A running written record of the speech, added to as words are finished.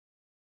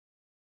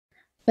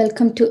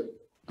Welcome to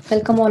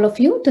welcome all of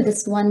you to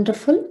this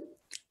wonderful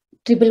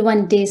Triple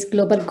One Days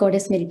Global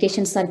Goddess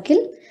Meditation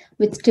Circle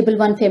with Triple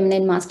One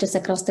Feminine Masters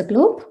across the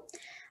globe.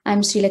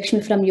 I'm Sri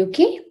Lakshmi from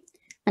UK.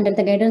 Under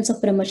the guidance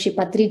of Brahmarshi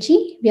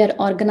Patriji, we are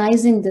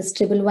organizing this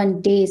Triple One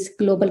Days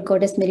Global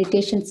Goddess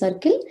Meditation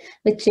Circle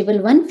with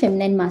Triple One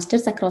Feminine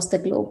Masters across the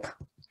globe.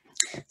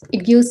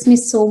 It gives me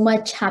so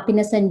much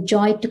happiness and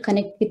joy to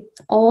connect with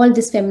all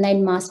these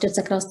feminine masters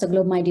across the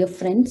globe, my dear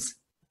friends.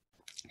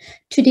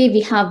 Today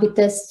we have with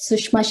us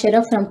Sushma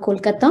Sharaf from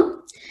Kolkata.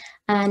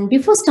 And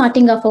before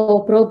starting off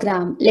our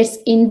program, let's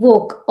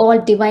invoke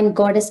all divine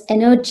goddess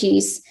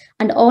energies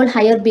and all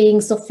higher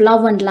beings of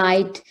love and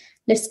light.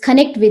 Let's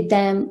connect with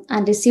them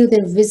and receive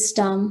their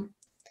wisdom.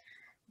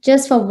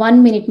 Just for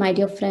 1 minute, my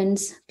dear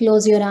friends,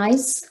 close your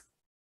eyes.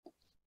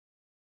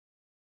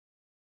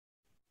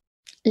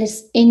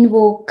 Let's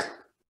invoke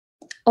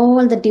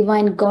all the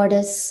divine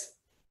goddess,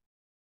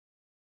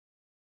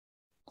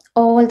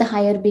 all the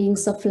higher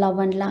beings of love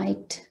and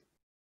light.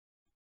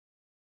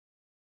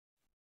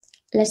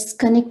 Let's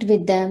connect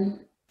with them.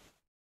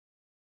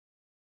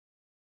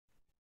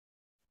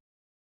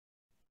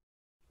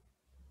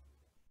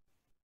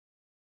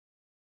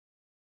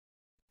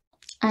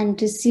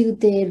 And receive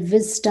their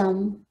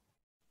wisdom,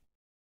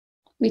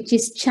 which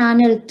is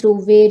channeled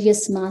through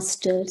various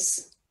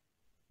masters.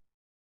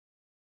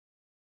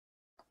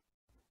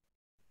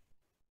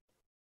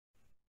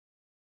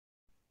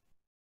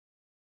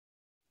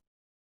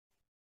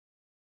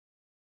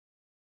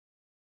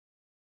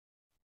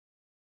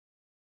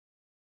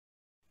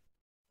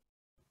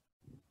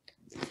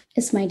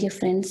 Yes, my dear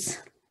friends.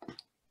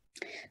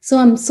 So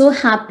I'm so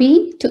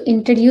happy to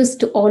introduce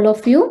to all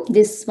of you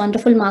this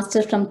wonderful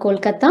master from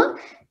Kolkata.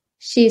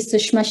 She is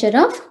Sushma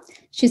Sharaf.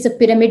 She's a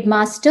pyramid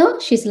master.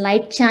 She's a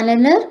light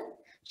channeler.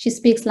 She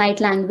speaks light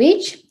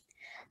language.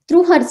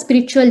 Through her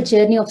spiritual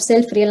journey of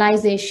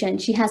self-realization,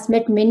 she has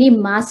met many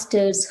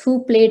masters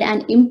who played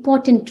an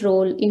important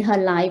role in her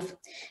life.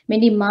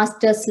 Many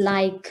masters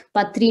like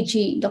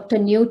Patriji, Dr.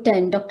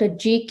 Newton, Dr.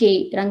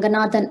 G.K.,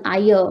 Ranganathan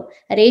Iyer,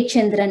 Ray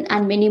Chandran,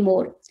 and many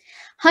more.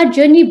 Her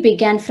journey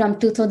began from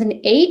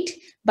 2008,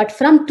 but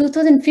from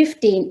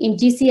 2015 in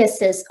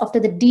GCSS, after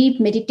the deep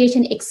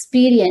meditation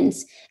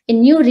experience, a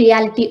new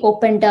reality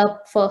opened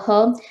up for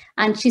her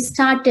and she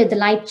started the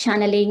light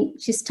channeling.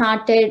 She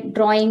started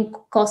drawing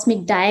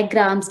cosmic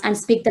diagrams and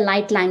speak the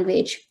light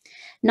language.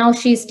 Now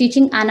she is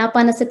teaching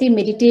Anapanasati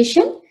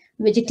meditation,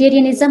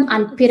 vegetarianism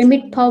and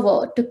pyramid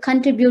power to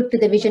contribute to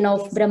the vision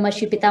of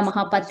Brahmarshi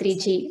Pitamaha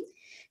Patriji.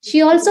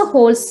 She also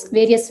holds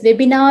various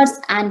webinars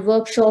and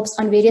workshops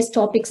on various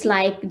topics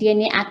like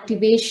DNA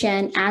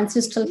activation,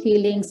 ancestral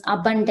healings,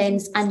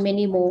 abundance, and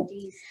many more.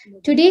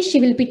 Today, she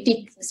will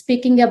be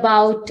speaking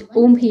about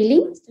womb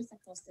healing.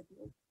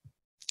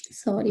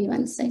 Sorry,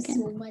 1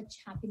 second. So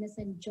much happiness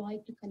and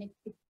joy to connect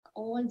with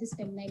all these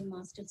feminine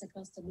masters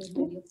across the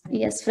globe.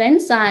 Yes,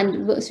 friends,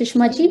 and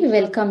Sushma ji, we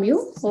welcome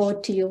you.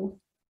 Over to you.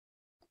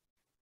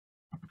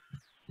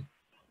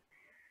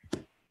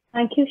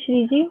 Thank you,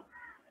 Shriji.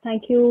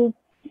 Thank you.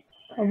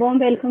 A warm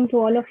welcome to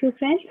all of you,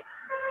 friends.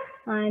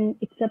 And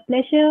it's a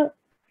pleasure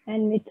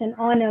and it's an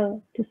honor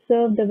to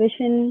serve the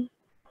vision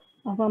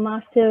of our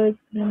master,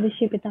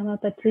 Brahmarshi Pitamaha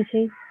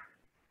Patriji.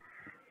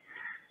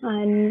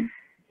 And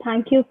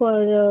thank you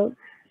for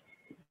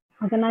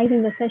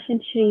organizing the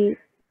session, Shri,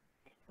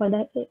 for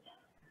the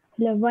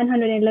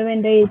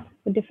 111 days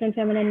with different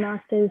feminine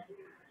masters.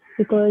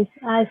 Because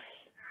as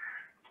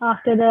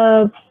after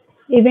the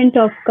event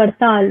of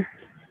Kartal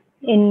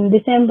in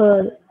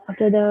December,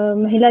 after the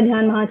Mahila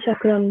Dhyan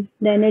Mahachakram,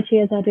 the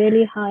energies are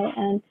really high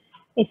and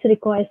it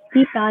requires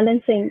deep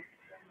balancing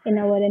in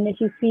our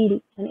energy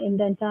field and in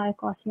the entire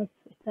cosmos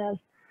itself.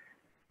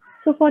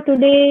 So for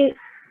today,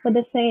 for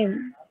the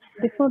same,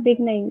 before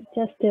beginning,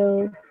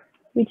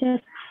 we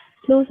just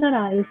close our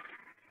eyes,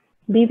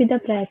 be with the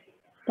breath,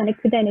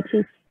 connect with the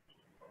energies,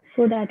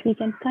 so that we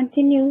can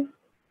continue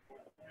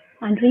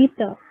and reap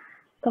the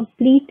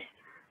complete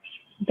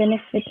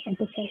benefit of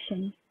the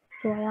session.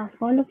 So I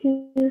ask all of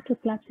you to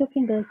clap your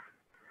fingers,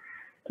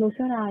 close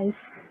your eyes,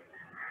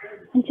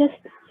 and just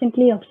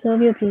simply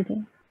observe your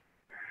breathing.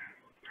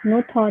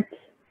 No thoughts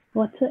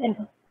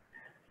whatsoever.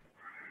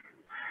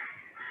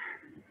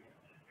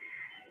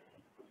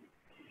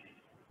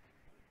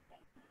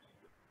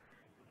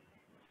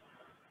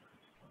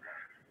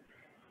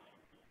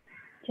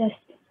 Just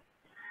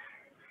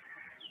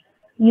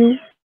you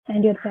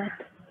and your breath.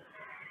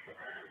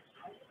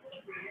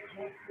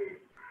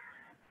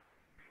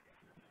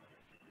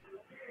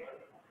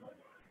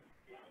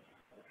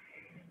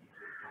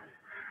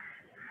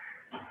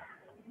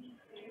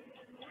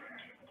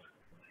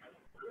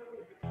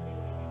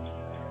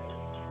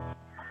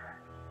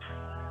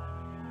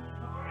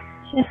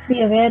 Just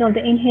be aware of the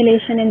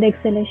inhalation and the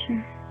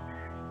exhalation.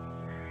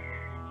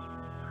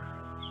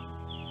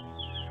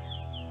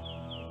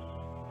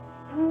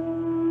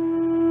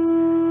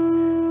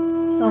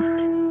 Soft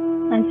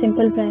and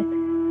simple breath.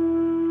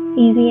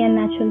 Easy and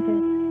natural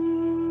breath.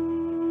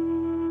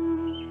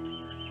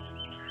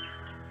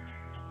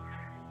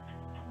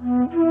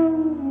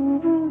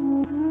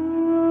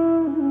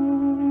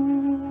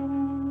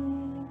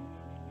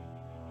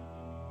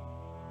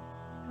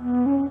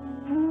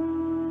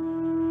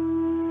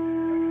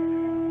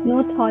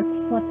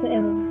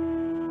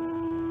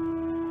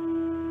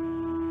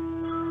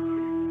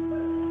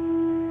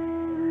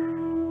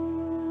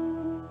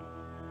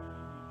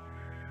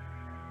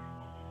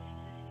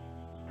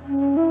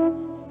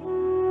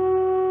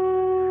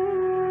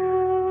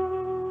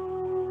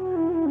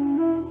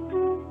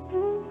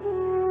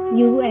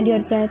 behind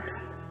your breath.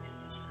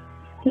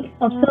 Just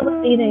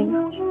observe breathing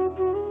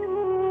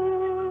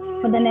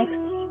for the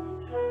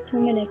next 2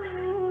 minutes.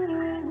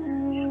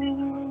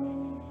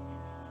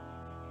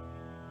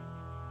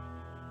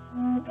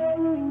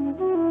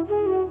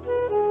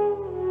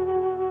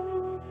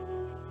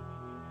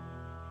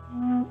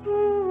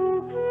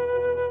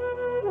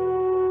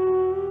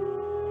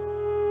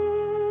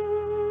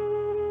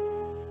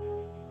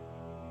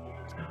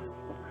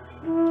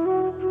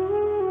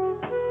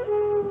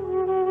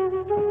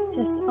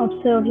 Just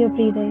observe your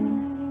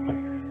breathing.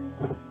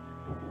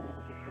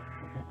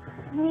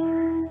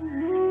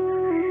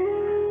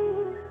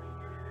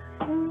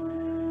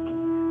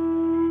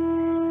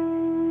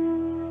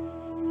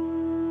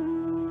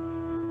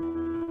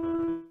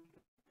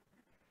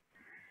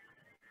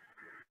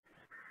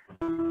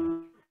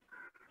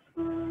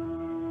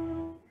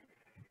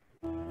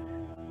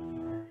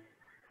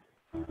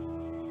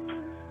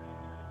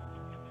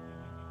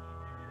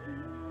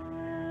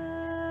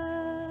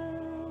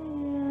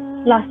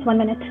 Last 1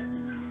 minute.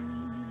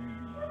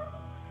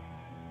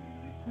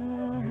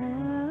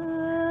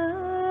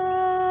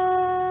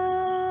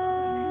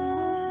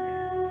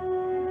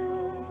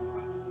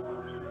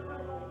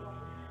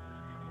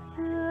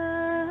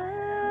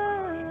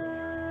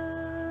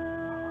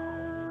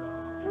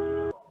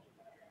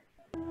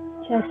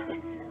 Just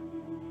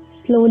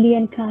slowly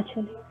and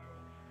gradually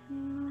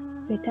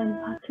return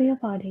back to your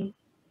body.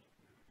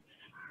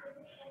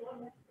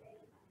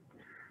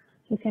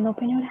 You can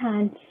open your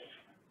hands.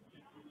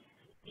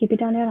 Keep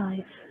it on your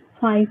eyes.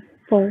 5,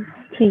 4,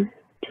 3,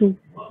 2,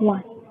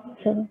 1,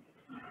 0.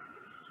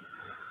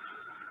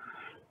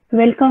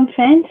 Welcome,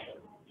 friends.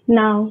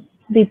 Now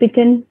we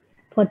begin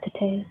for the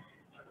day.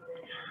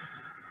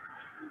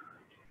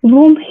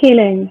 Womb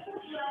healing.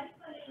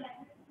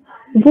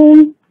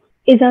 Womb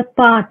is a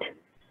part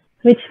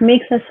which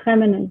makes us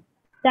feminine.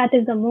 That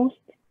is the most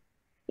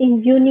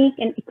unique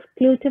and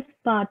exclusive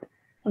part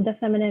of the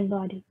feminine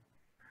body.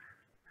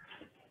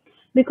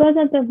 Because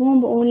of the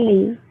womb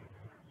only,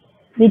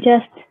 we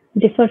just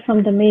differ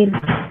from the male.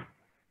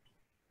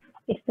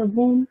 It's the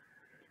womb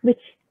which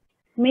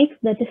makes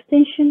the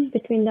distinction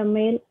between the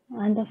male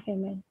and the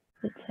female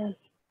itself.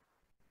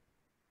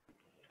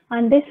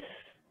 And this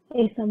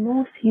is the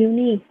most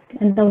unique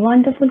and the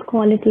wonderful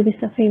quality which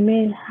the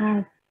female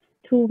has,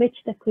 through which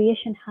the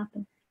creation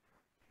happens,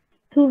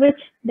 through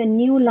which the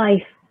new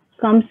life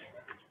comes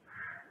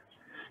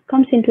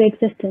into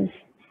existence.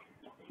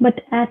 But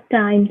at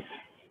times,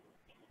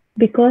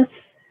 because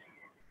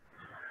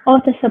of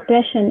the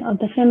suppression of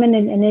the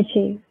feminine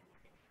energy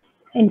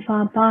in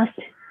far past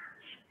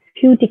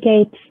few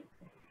decades,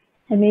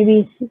 and maybe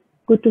it's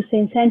good to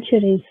say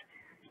centuries,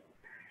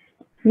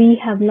 we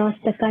have lost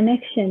the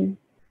connection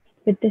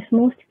with this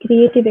most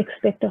creative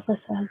aspect of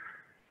ourselves.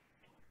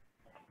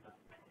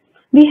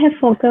 We have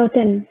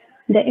forgotten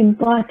the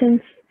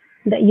importance,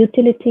 the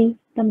utility,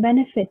 the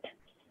benefit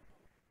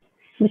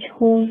which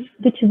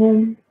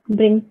womb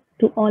brings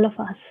to all of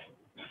us.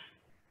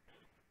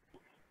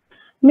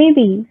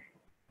 Maybe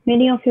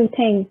many of you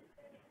think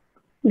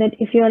that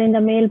if you are in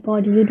the male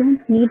body, you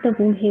don't need the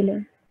womb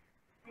healing.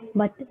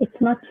 But it's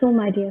not so,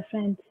 my dear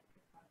friends.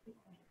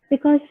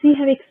 Because we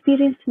have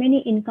experienced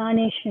many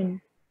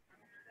incarnations.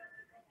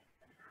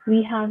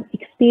 We have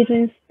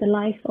experienced the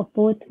life of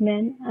both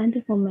men and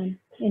women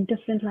in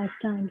different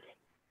lifetimes.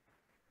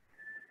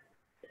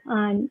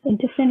 And in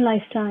different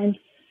lifetimes,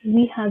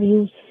 we have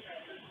used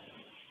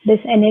this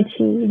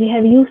energy, we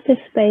have used this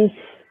space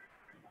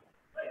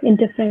in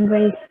different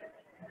ways.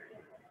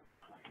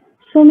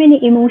 So many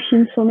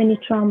emotions, so many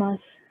traumas,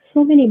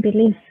 so many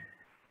beliefs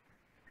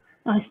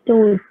are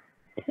stored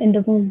in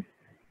the womb.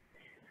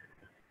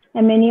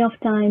 And many of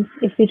times,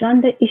 if we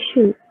run the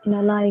issue in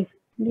our life,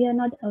 we are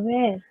not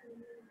aware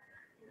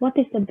what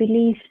is the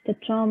belief, the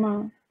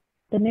trauma,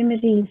 the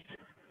memories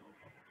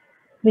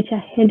which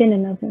are hidden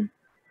in our womb.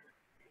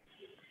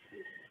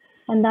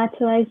 And that's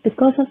why,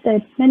 because of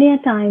that, many a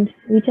times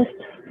we just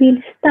feel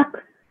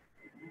stuck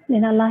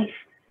in our life.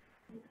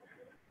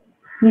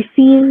 We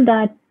feel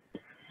that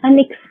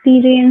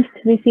unexperienced,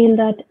 we feel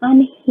that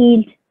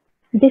unhealed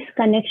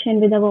disconnection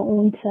with our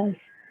own self.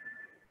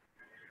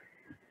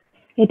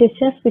 It is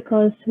just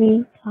because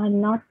we are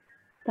not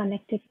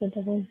connected with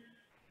the womb.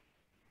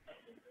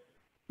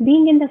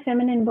 Being in the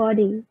feminine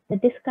body, the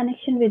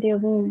disconnection with your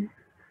womb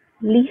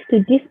leads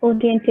to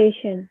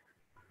disorientation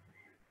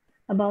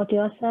about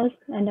yourself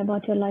and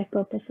about your life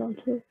purpose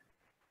also.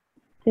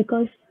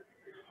 Because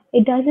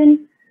it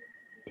doesn't,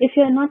 if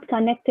you're not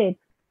connected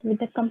with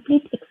the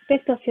complete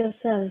aspect of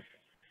yourself,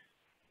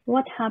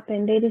 what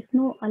happened? There is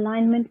no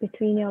alignment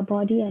between your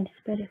body and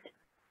spirit.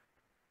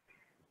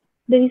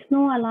 There is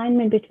no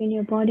alignment between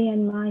your body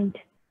and mind.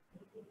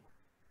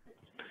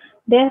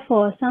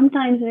 Therefore,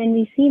 sometimes when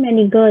we see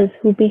many girls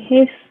who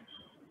behave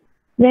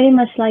very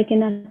much like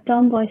in a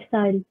tomboy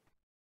style,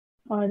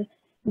 or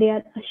they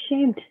are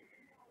ashamed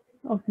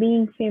of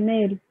being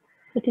female,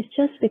 it is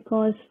just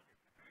because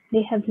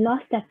they have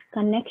lost that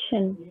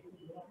connection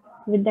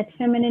with that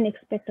feminine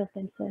aspect of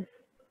themselves.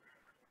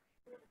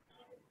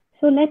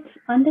 So let's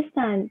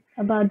understand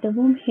about the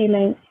womb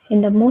healing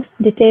in the most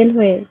detailed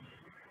way,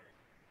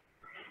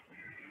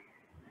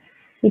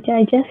 which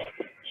I just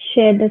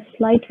shared the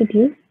slide with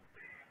you.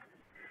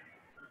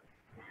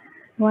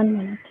 1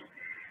 minute.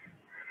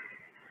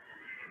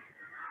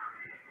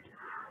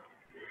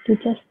 To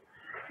just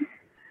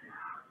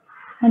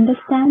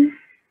understand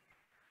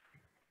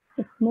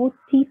it more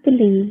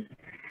deeply.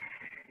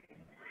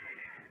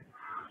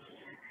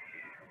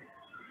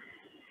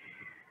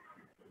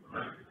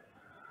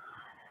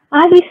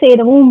 As we say,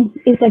 the womb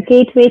is the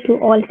gateway to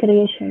all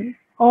creation.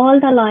 All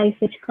the life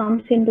which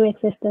comes into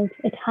existence,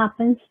 it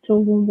happens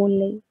through womb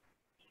only.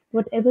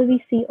 Whatever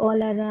we see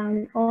all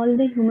around, all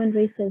the human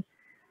races,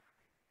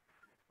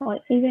 or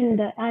even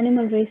the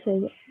animal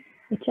races,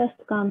 it just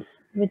comes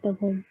with the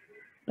womb.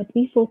 But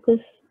we focus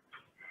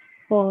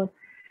for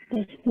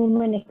the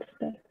human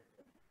aspect.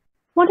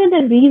 What are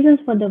the reasons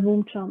for the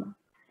womb trauma?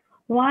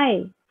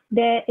 Why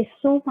there is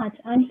so much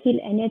unhealed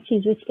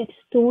energies which get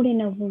stored in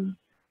a womb?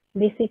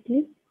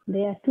 Basically,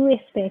 there are two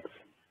aspects,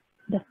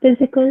 the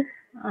physical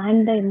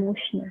and the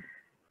emotional.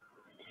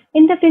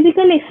 In the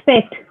physical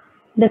aspect,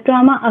 the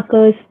trauma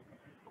occurs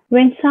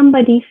when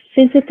somebody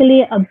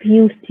physically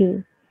abused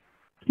you,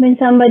 when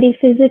somebody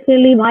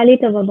physically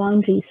violated our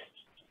boundaries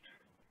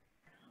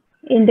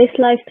in this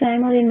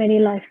lifetime or in many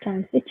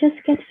lifetimes. It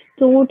just gets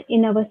stored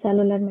in our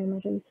cellular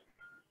memories.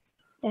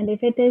 And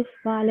if it is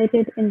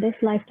violated in this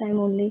lifetime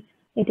only,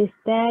 it is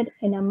there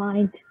in our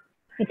mind,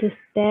 it is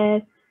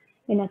there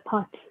in our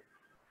thoughts.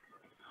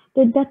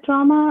 The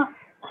trauma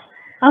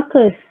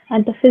occurs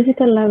at the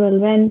physical level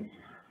when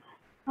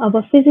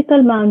our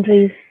physical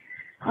boundaries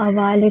are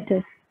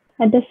violated.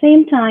 At the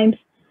same time,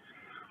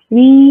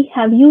 we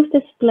have used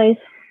this place,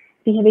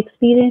 we have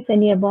experienced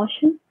any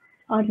abortion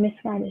or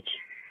miscarriage.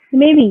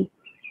 Maybe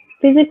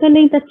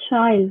physically the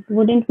child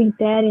wouldn't be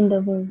there in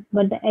the womb,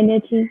 but the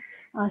energies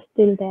are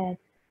still there.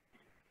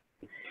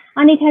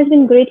 And it has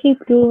been greatly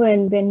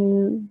proven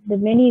when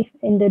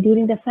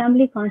during the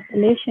family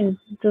constellation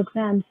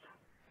programs,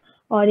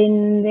 or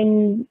in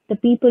when the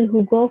people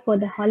who go for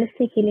the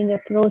holistic healing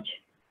approach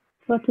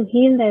for to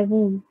heal their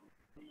womb,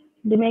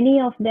 the many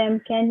of them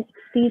can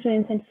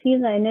experience and feel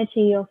the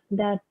energy of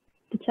that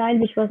the child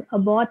which was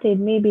aborted,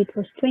 maybe it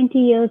was 20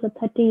 years or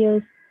 30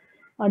 years,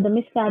 or the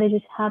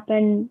miscarriages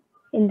happened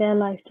in their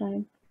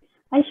lifetime.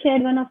 I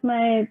shared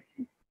I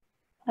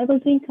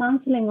was doing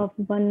counseling of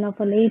one of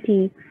a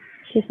lady,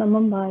 she's from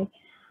Mumbai,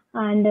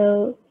 and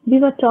we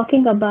were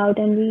talking about,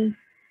 and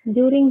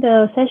during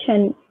the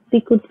session, we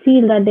could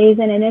feel that there is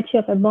an energy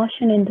of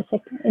abortion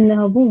in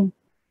her womb.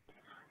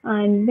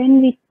 And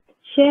when we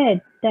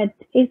shared that,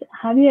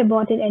 have you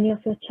aborted any of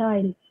your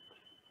child?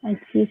 And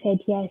she said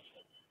yes.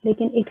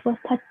 Like it was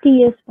 30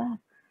 years back,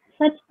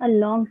 such a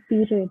long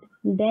period.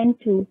 Then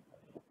too,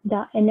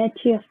 the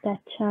energy of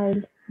that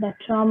child, that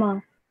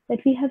trauma,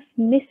 that we have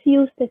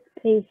misused the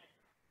space.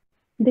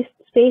 This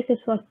space is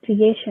for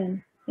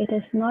creation. It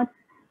is not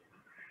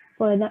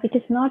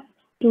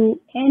to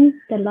end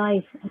the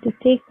life or to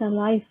take the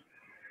life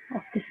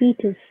of the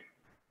fetus.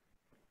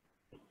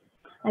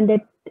 And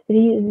that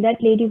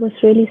lady was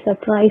really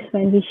surprised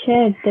when we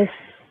shared this,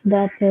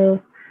 that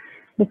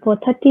before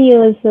 30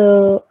 years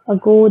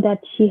ago that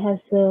she has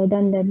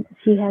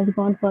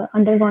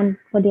undergone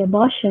for the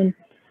abortion,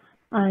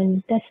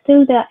 and that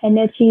still the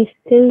energy is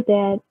still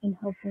there in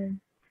her womb.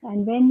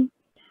 And when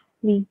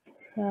we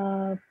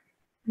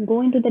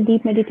go into the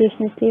deep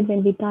meditation state,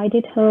 when we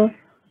guided her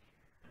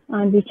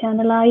and we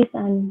channelized,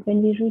 and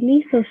when we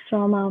released those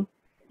trauma,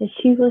 that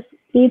she was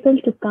able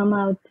to come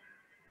out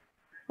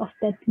of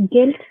that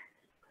guilt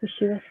which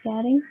she was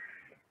carrying.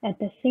 At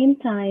the same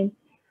time,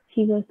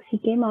 she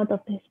came out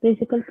of the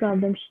physical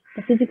problems,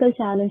 the physical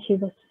challenge she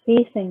was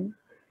facing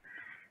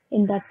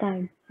in that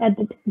time,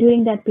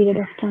 during that period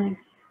of time.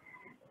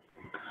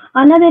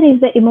 Another is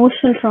the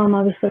emotional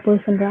trauma which the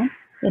person runs.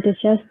 It is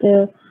just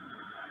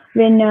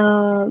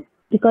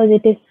because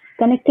it is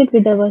connected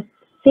with our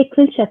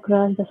sacral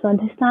chakra, the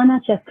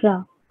Swadhisthana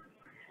chakra,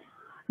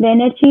 the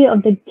energy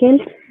of the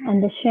guilt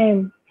and the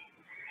shame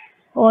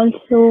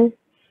also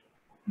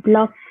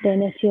block the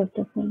energy of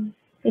the womb.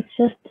 It's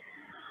just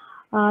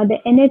the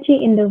energy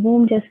in the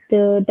womb just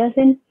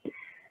doesn't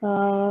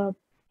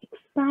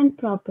expand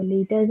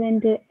properly,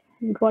 doesn't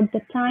got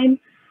the time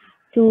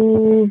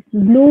to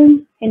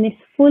bloom in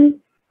its full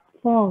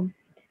form.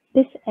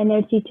 This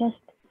energy just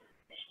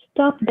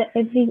stops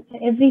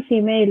every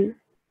female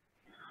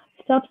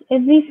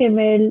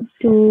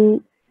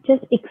to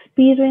just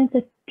experience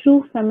the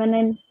true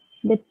feminine,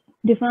 the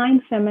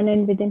divine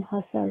feminine within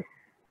herself.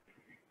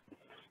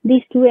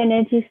 These two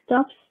energies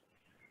stops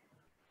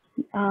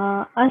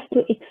us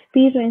to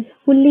experience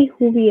fully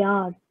who we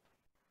are,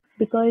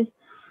 because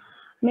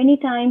many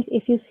times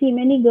if you see,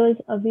 many girls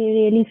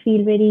really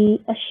feel very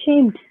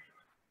ashamed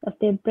of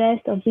their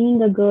breast, of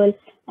being a girl,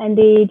 and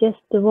they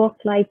just walk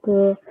like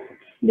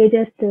they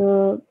just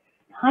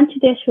hunch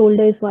their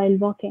shoulders while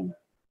walking,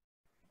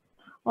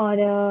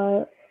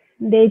 or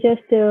they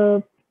just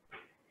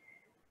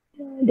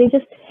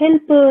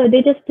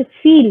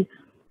feel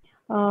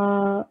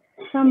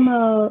some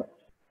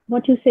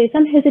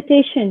some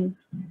hesitation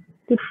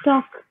to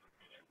talk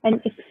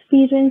and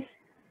experience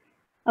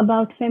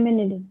about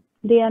femininity.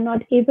 They are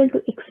not able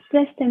to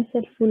express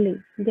themselves fully.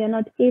 They are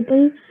not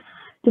able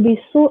to be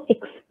so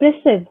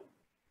expressive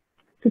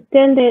to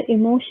tell their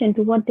emotion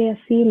to what they are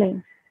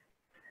feeling.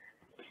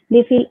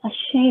 They feel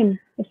ashamed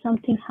if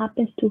something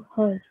happens to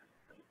her,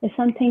 if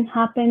something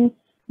happens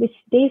which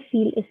they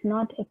feel is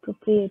not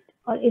appropriate,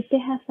 or if they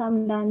have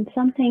done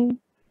something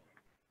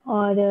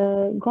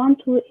or gone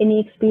through any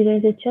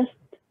experience, they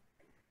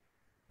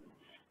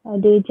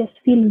just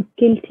feel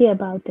guilty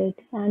about it,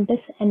 and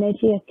this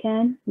energy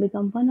can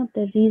become one of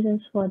the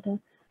reasons for the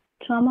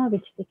trauma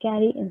which they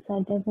carry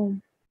inside their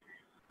womb.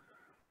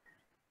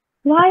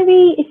 Why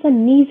it's a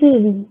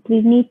reason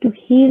we need to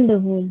heal the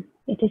womb?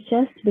 It is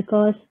just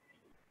because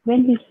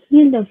when we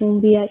heal the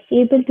womb, we are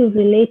able to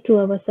relate to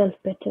ourselves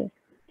better.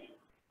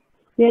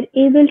 We are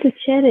able to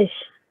cherish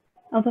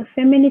our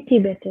femininity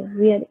better.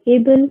 We are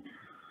able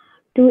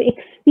to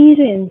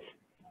experience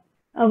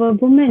our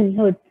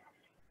womanhood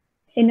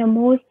in a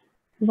more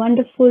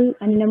wonderful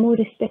and in a more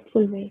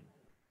respectful way.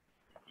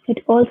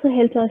 It also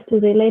helps us to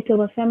relate to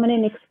our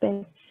feminine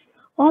aspects.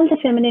 All the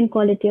feminine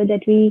quality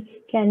that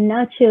we can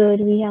nurture,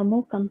 we are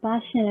more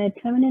compassionate.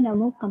 Feminine are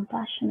more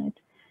compassionate.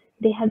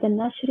 They have the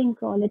nurturing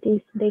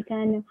qualities. They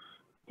can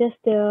just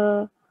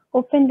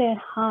open their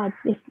heart.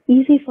 It's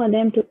easy for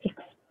them to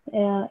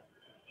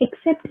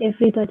accept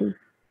everybody.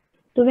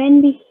 So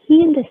when we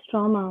heal this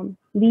trauma,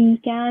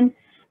 we can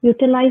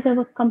utilize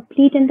our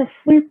complete and the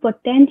full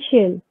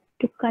potential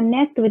to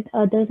connect with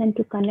others and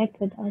to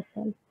connect with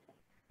ourselves.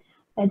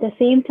 At the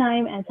same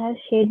time, as I've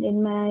shared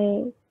in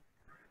my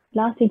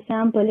last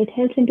example, it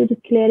helps into the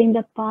clearing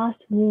the past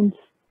wounds.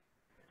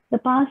 The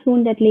past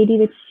wound, that lady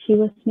which she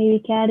was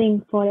maybe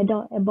carrying for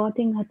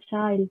aborting her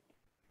child.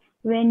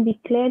 When we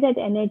clear that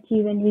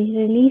energy, when we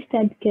release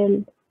that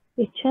guilt,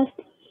 it just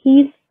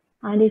heals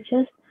and it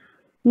just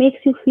makes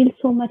you feel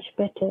so much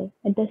better.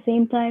 At the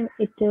same time,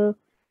 it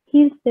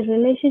heals the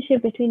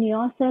relationship between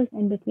yourself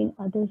and between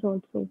others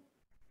also.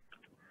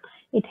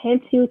 It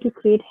helps you to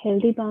create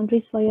healthy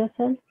boundaries for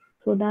yourself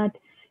so that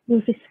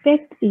you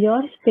respect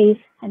your space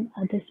and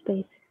other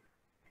space.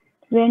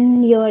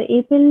 When you're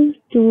able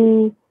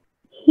to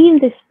heal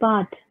this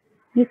part,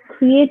 you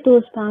create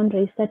those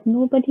boundaries that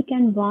nobody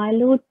can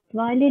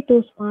violate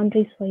those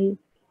boundaries for you.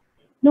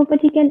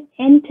 Nobody can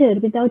enter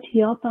without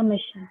your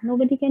permission.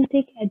 Nobody can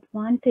take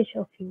advantage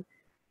of you.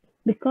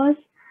 Because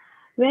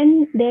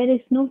when there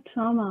is no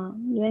trauma,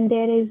 when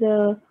there is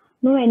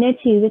no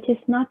energy which is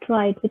not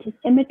right, which is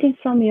emitting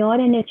from your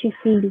energy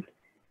field,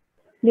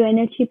 your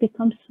energy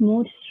becomes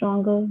more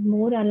stronger,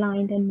 more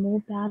aligned, and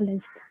more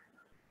balanced.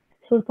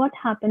 So what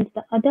happens?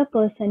 The other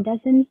person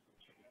doesn't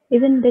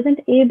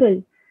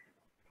able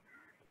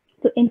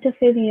to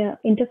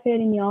interfere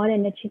in your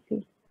energy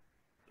field.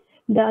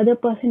 The other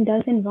person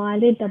doesn't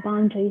violate the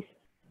boundaries.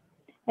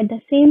 At the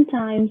same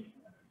time,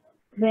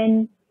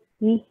 when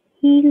we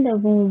heal the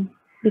womb,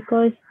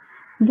 because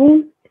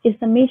womb is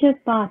the major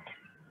part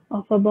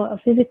of a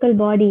physical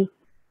body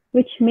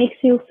which makes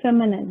you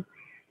feminine.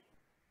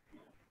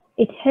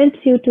 It helps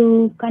you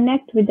to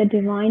connect with the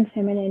divine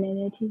feminine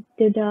energy,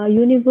 to the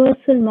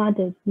universal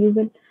mother. You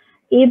will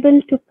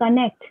able to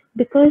connect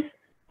because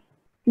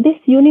this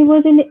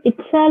universe in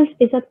itself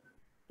is a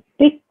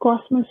big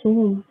cosmos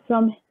womb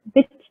from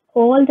which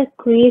all the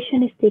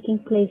creation is taking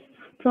place,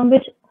 from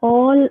which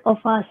all of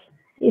us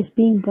is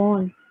being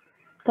born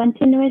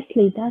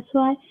continuously. That's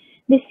why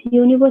this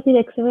universe is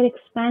ever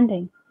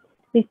expanding,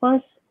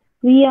 because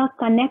we are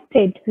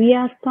connected. We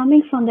are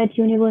coming from that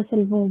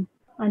universal womb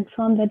and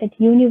from that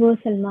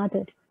universal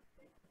mother.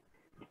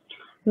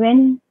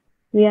 When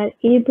we are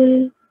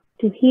able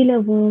to heal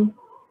a womb,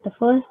 the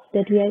first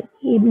that we are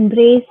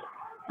embrace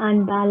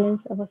and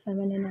balance our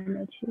feminine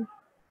energy.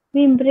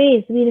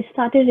 We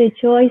started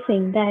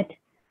rejoicing that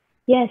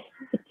yes,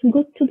 it's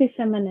good to be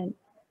feminine.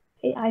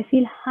 I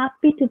feel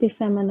happy to be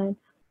feminine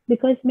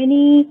because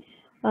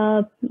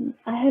I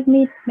have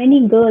met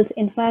many girls.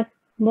 In fact,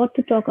 what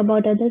to talk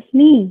about others,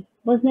 me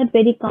was not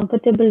very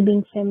comfortable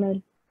being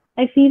female.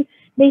 I feel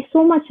there's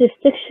so much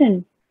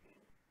restriction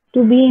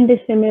to be in this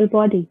female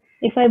body.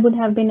 If I would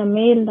have been a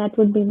male, that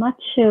would be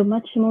much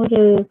more.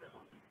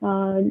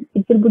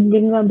 It would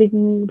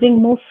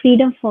bring more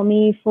freedom for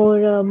me,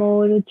 for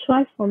more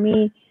choice for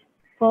me,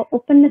 for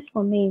openness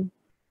for me.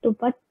 So,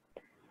 but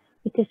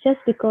it is just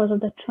because of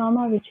the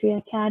trauma which we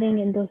are carrying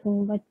in those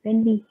wounds. But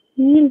when we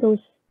heal those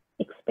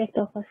aspects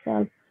of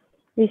ourselves,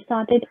 we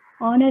started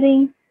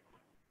honoring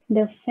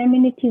the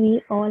femininity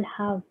we all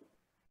have.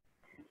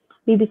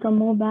 We become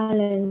more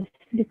balanced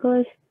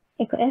because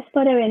as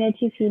per our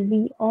energy field,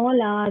 we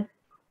all are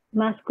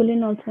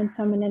masculine also and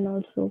feminine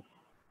also.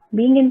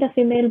 Being in the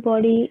female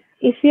body,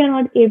 if we are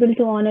not able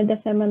to honor the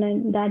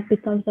feminine, that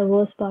becomes the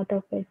worst part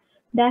of it.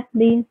 That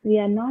means we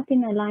are not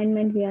in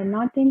alignment, we are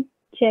not in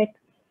check,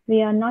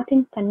 we are not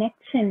in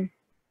connection,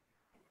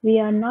 we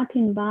are not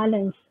in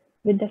balance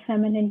with the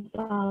feminine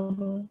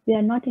power, we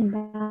are not in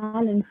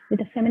balance with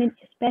the feminine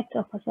aspect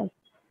of ourselves.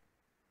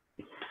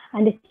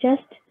 And it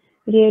just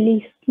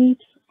really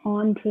keeps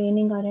on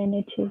draining our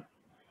energy.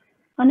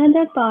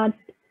 Another part,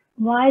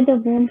 why the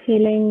womb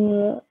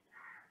healing,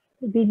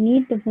 we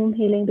need the womb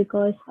healing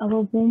because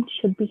our womb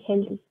should be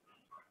healthy.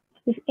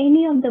 If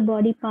any of the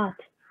body part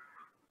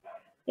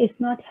is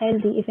not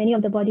healthy, if any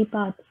of the body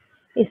part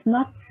is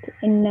not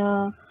in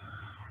a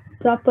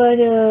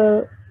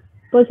proper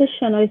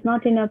position or is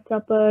not in a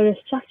proper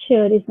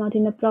structure, is not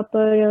in a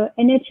proper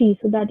energy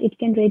so that it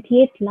can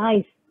radiate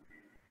life,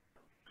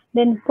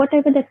 then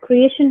whatever the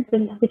creation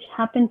which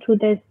happened through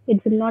this,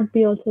 it will not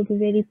be also be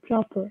very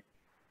proper,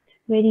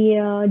 very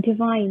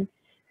divine.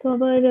 So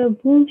our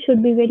womb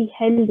should be very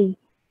healthy,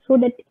 so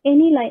that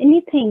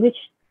anything which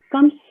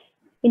comes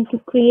into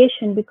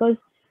creation, because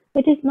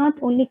it is not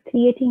only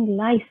creating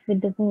life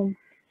with the womb.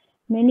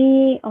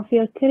 Many of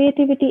your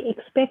creativity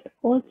expect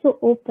also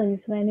opens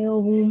when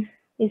your womb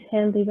is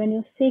healthy, when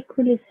your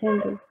sacral is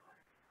healthy.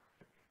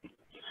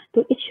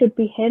 So it should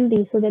be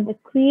healthy so that the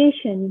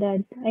creation,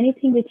 that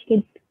anything which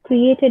gets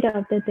created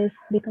after this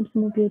becomes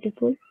more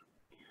beautiful,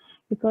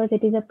 because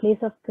it is a place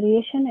of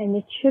creation and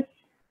it should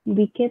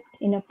be kept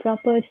in a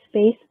proper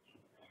space,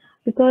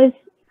 because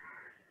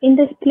in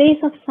this place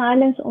of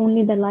silence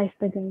only the life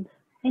begins.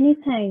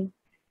 Anything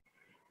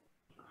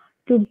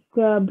to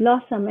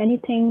blossom,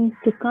 anything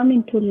to come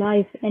into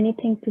life,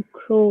 anything to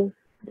grow,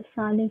 the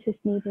silence is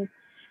needed.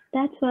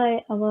 That's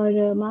why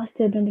our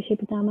master Brahmarshi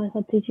Pitama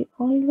Satriji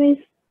always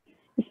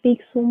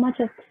speaks so much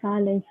of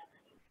silence,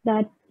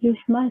 that we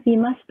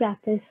must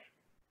practice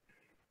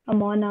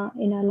amana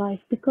in our life,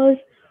 because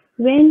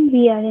when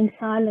we are in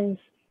silence,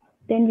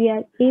 then we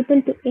are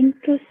able to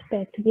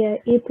introspect, we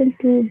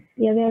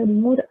are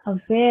more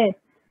aware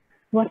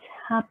what's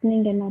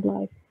happening in our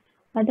life.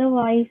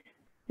 Otherwise,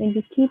 when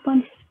we keep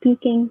on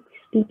speaking,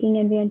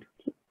 and we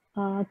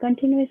are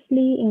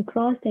continuously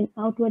engrossed in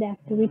outward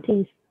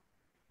activities,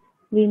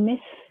 we miss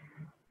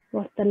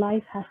what the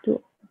life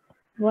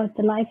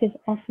is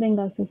offering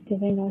us, is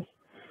giving us.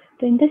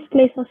 So in this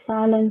place of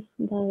silence,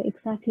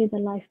 exactly the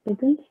life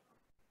begins.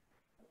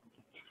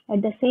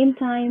 At the same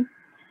time,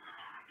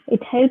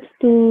 it helps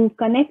to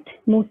connect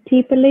more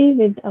deeply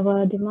with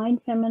our divine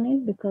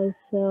feminine, because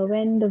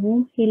when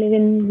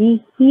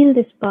we heal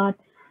this part,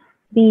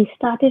 we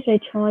started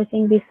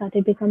rejoicing, we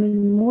started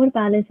becoming more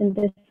balanced in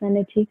this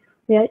energy.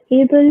 We are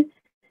able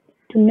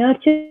to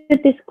nurture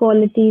these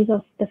qualities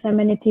of the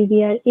femininity.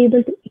 We are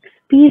able to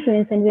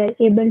experience and we are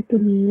able to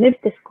live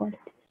this quality.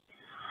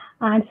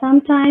 And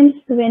sometimes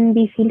when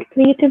we feel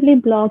creatively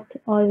blocked,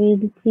 or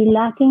we feel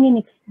lacking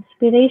in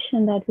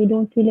inspiration, that we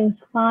don't feel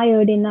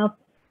inspired enough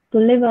to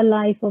live a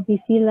life, or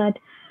we feel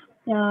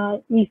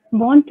that we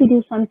want to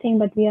do something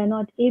but we are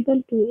not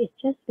able to, it's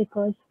just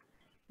because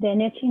the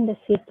energy in the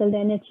sacral, the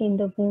energy in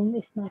the womb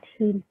is not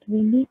healed.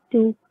 We need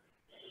to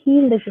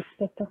heal this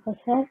aspect of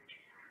ourselves.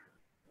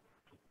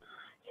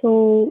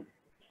 So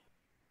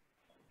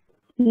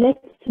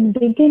let's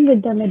begin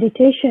with the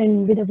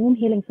meditation, with the womb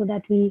healing, so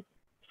that we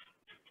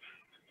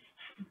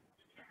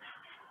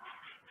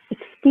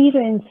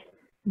experience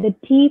the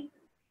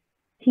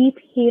deep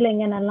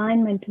healing and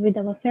alignment with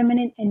our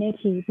feminine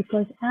energy,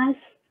 because as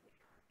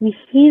we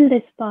heal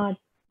this part,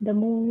 the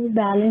more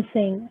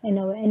balancing in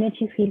our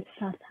energy field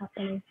starts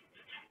happening.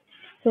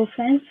 So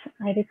friends,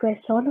 I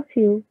request all of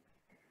you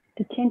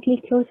to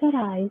gently close your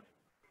eyes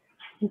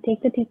and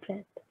take the deep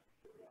breath.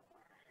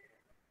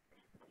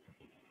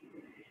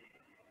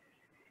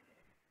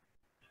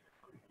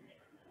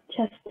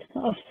 Just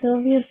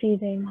observe your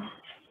breathing.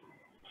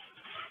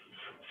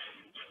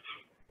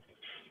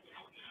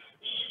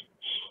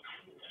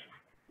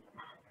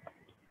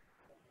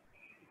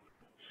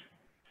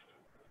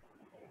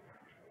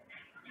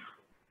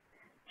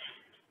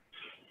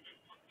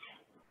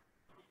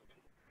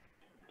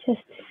 Just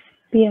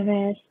be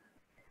aware.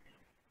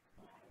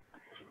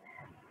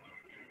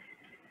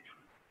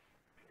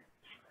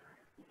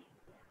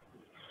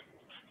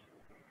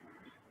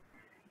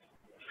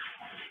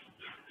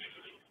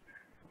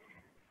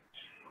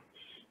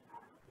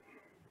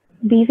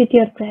 Be with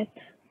your breath.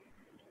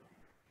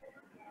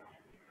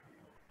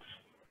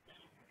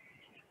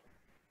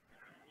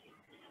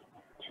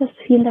 Just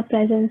feel the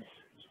presence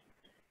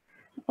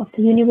of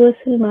the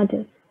Universal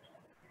Mother.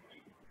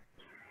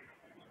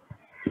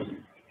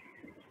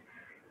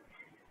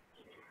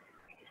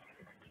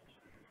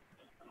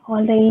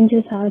 All the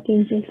angels,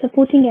 archangels,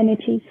 supporting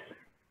energies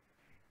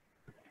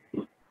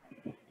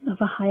of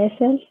a higher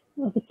self,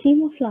 of a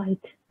team of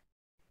light.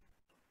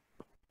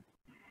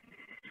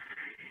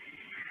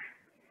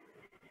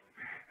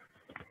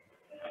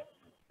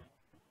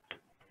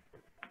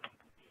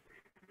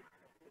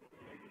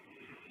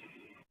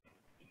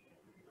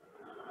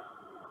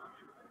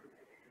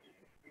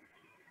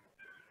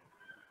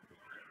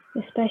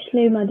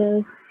 Especially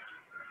Mother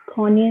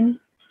Kuan,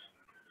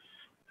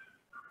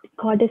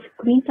 Goddess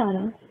Queen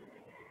Tara,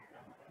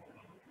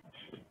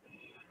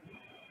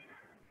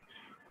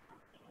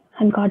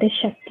 and Goddess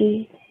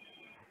Shakti,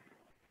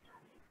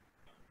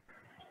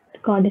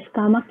 Goddess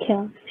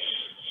Kamakhya,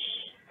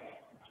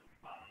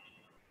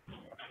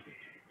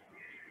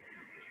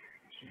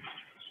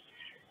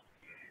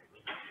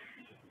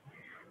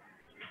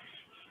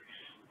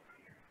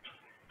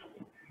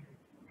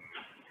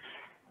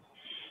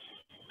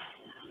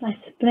 I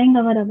spring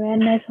our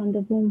awareness on the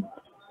womb.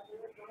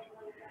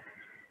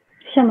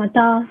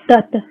 Shamata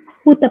tat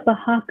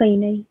utapaha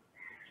kainai.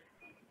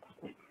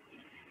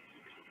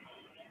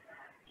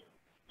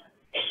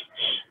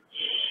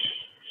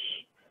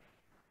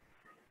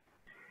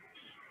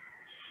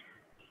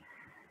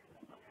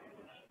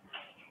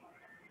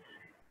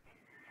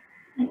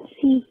 And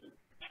see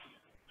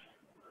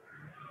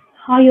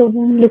how your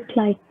womb looks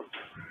like.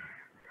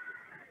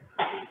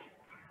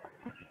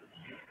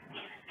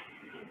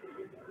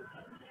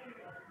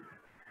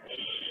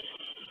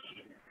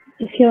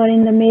 If you are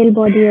in the male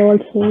body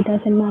also, it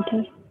doesn't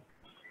matter.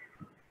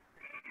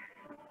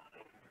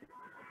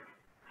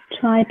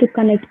 Try to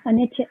connect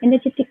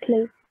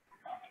energetically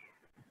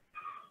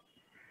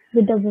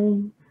with the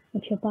womb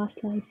of your past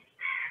life.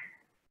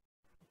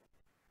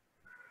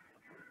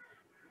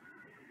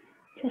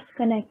 Just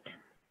connect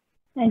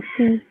and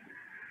see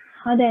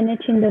how the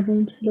energy in the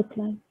wombs look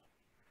like.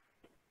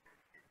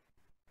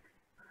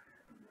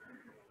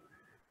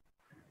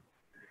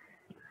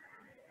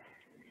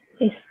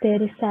 If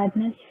there is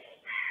sadness,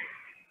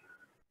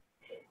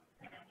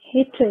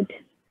 hatred,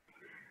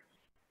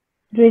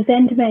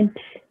 resentment,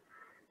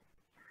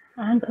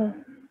 anger,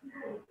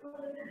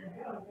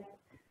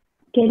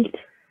 guilt,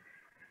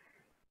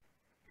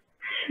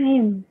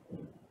 shame.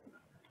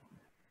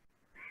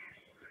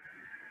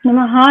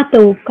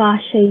 Namahato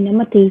kashay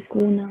namate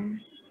kunam.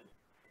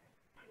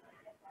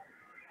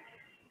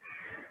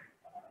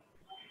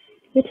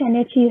 Which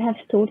energy you have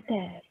stored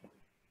there?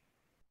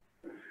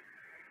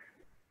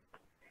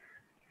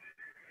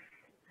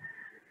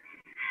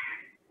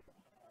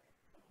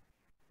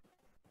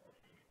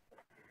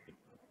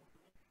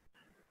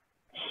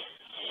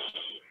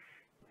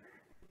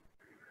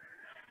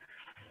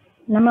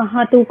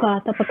 Namahato ka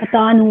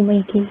tapakatanu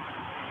maiki.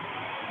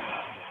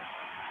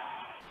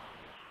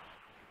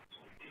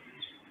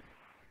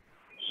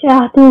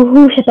 Shatu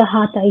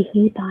hushatahata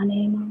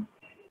tanema.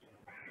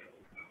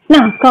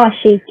 Na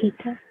kashay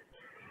kita.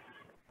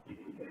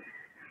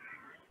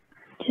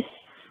 Just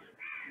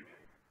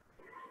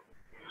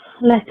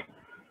let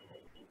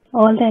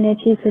all the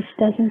energies which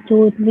doesn't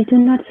do, we do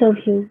not serve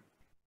you.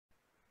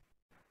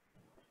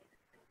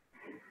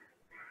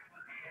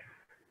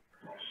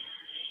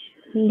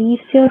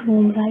 Leaves your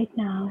home right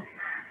now.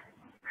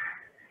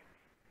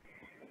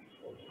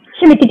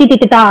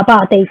 Shimitititita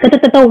patay,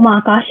 katatata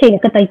umakashay,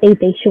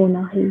 katay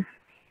shonahi.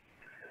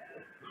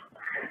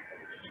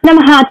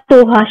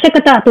 Namahatoha,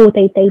 shakatato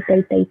tay,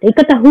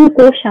 katahu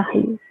ko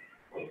shahi.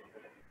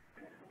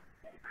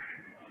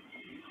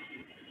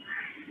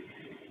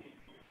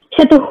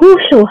 Shatuhu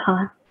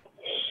shoha.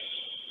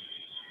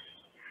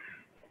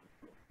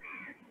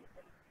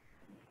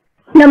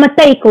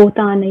 Namatay ko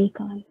tanay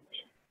kan.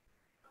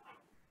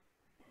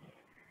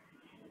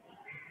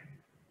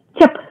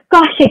 Chap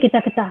kashay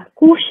kita kata,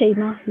 kushay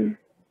mahi.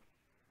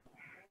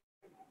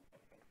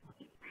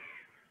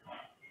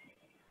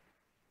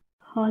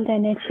 All the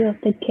energy of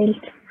the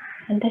guilt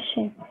and the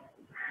shame.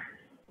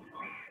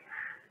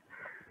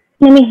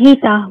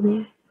 Namihita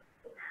hu.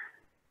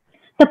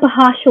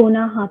 Tapaha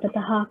shonaha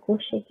tataha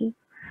koshehi.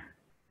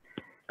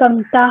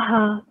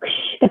 Kamtaha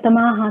ksh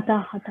katamaha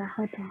taha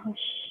taha taha.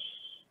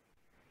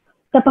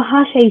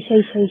 Tapaha shay.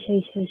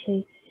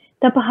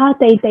 Tapaha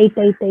tay.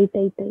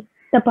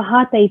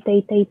 Tapaha tay.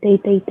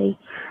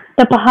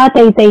 Tapaha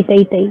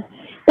tay.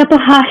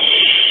 Tapaha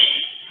shh.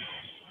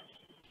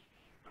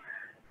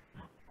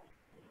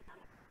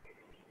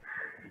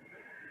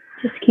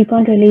 Just keep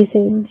on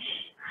releasing.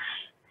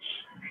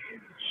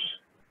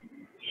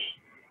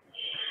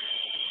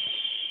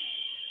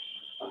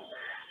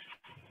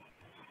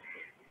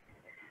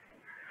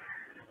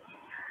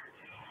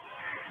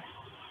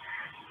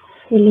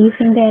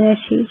 Releasing the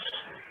energy.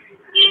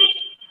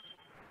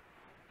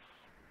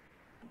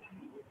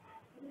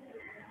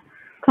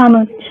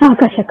 Kama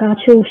shaka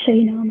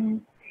choshay nama.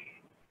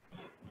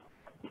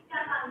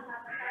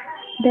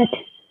 That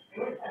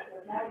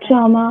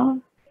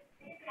trauma,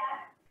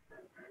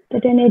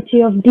 that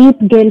energy of deep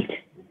guilt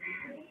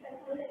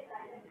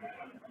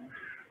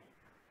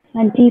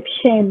and deep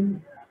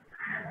shame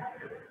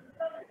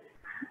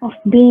of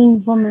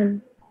being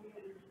woman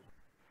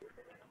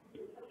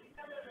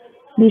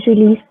be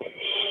released.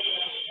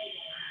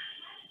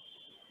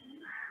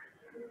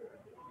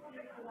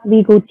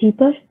 We go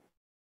deeper.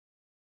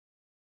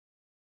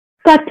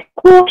 Kat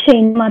ko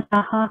shain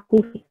mataha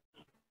kuhi.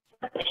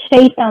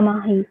 Shaita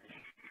mahi.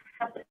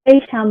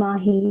 Tapatay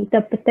shamahi.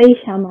 Tapatay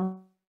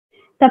shama.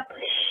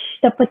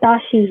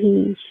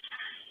 Tapatashi.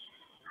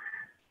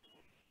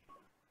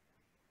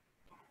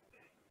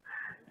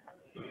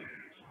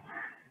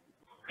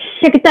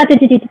 Shakita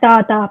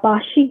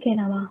pashi ke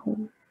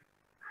namahu.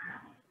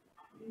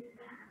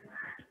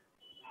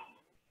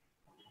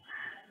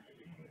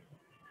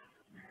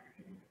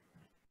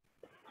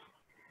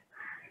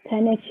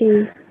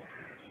 Energy.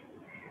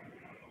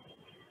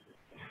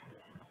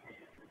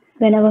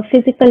 When our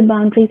physical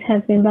boundaries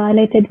have been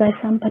violated by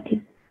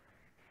somebody.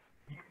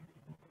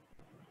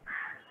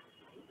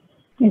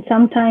 In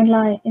some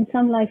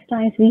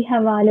lifetimes, we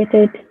have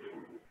violated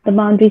the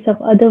boundaries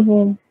of other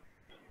womb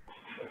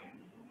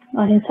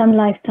or in some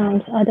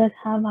lifetimes, others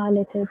have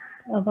violated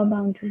our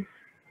boundaries.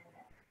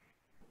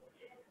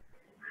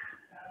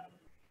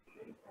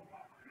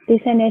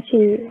 This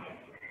energy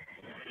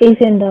is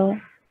in the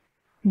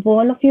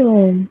wall of your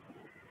home.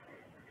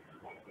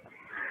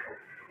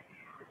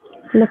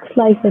 Looks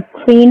like a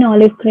green,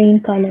 olive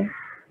green color.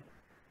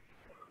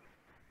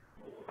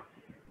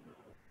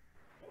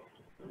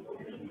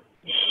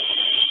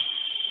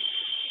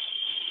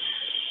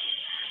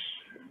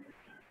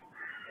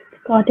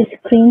 Goddess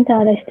Green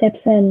Tara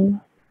steps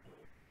in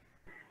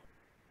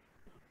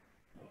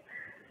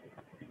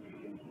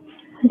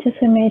and just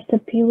emits the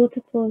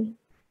beautiful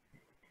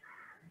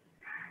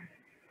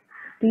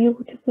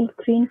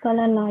green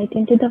color light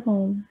into the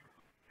home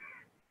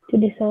to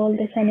dissolve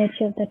this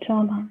energy of the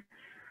trauma,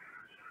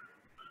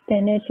 the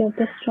energy of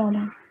this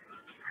trauma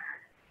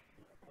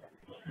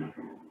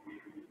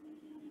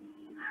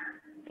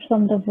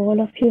from the wall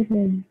of your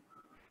womb.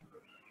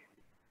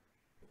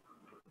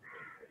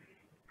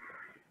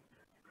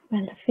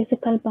 When the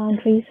physical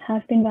boundaries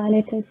have been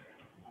violated,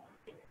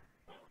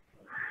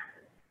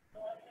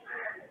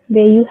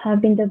 where you have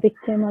been the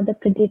victim or the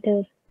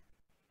predator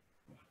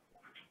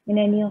in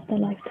any of the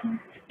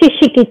lifetimes.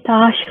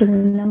 Kishikitashu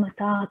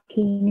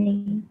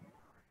namataki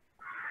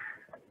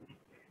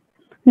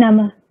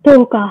nama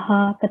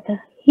tokaha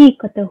kata hi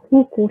kata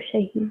huko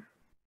shahi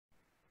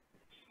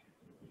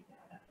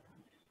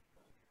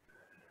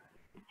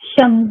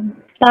sham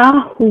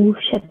tahu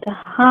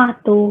shataha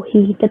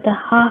tohi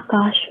tataha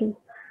kashu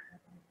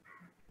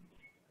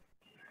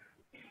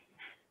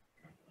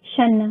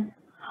shana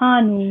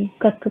hanu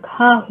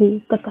kakakahu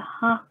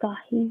kakaha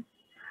kahi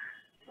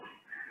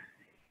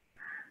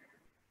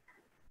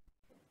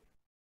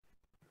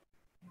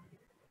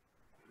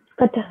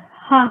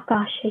kataha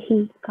kashahi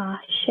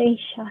kashay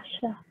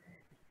shasha.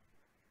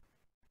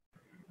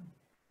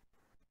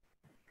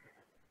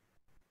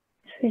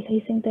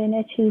 Releasing the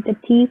energy, the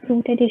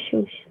deep-rooted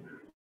issues,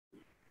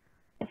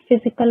 the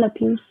physical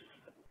abuse.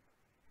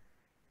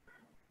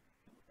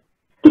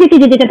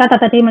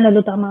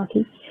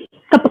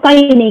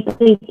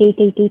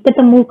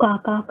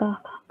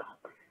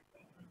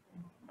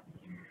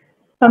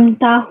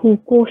 Kamtahu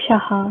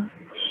koshaha,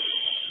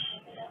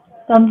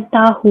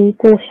 kamtahu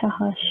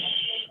koshaha,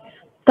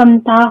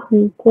 kamtahu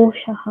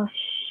koshaha,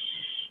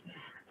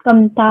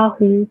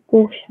 kamtahu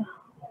koshaha.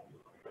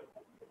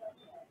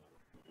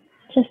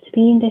 Just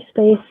be in this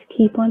space.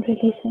 Keep on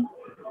releasing.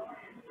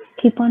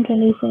 Keep on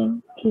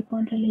releasing. Keep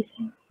on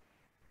releasing.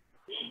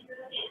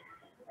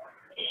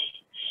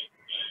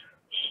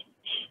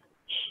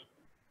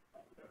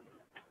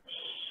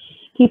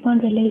 Keep on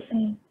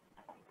releasing.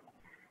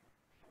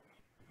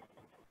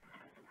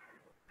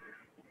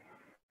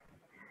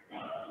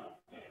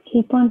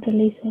 Keep on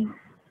releasing.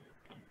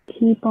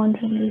 Keep on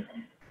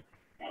releasing.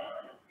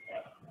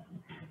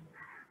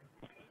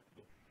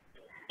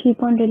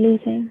 Keep on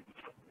releasing.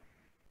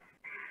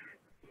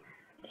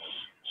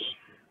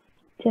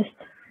 Just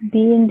be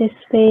in this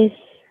space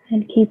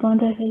and keep on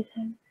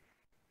releasing.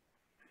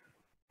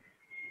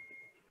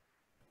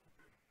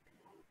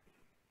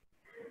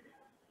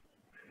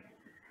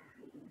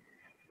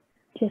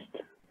 Just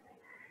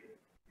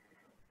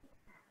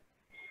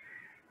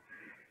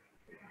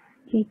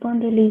keep on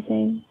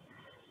releasing.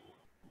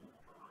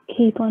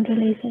 Keep on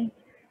releasing.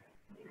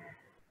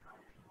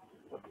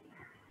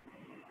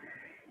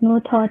 No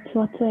thoughts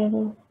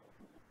whatsoever.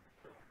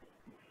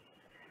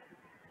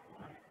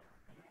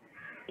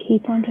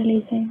 Keep on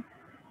releasing.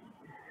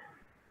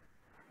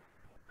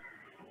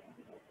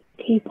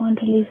 Keep on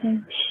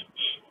releasing.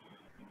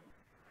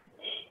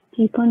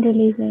 Keep on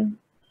releasing.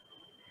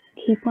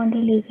 Keep on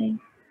releasing.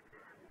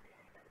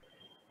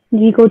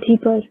 We go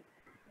deeper.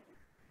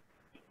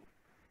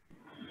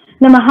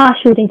 Namaha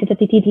shooting to the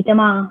titi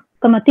tama.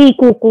 Kamati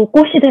kuku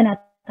koshidana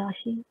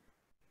tashi.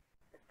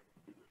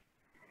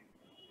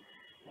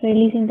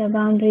 Releasing the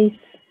boundaries.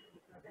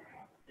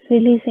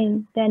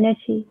 Releasing the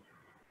energy.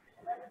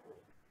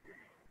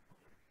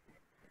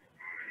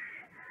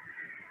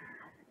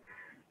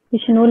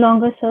 Which no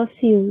longer serves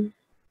you.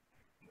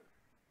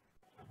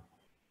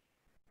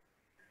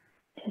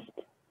 Just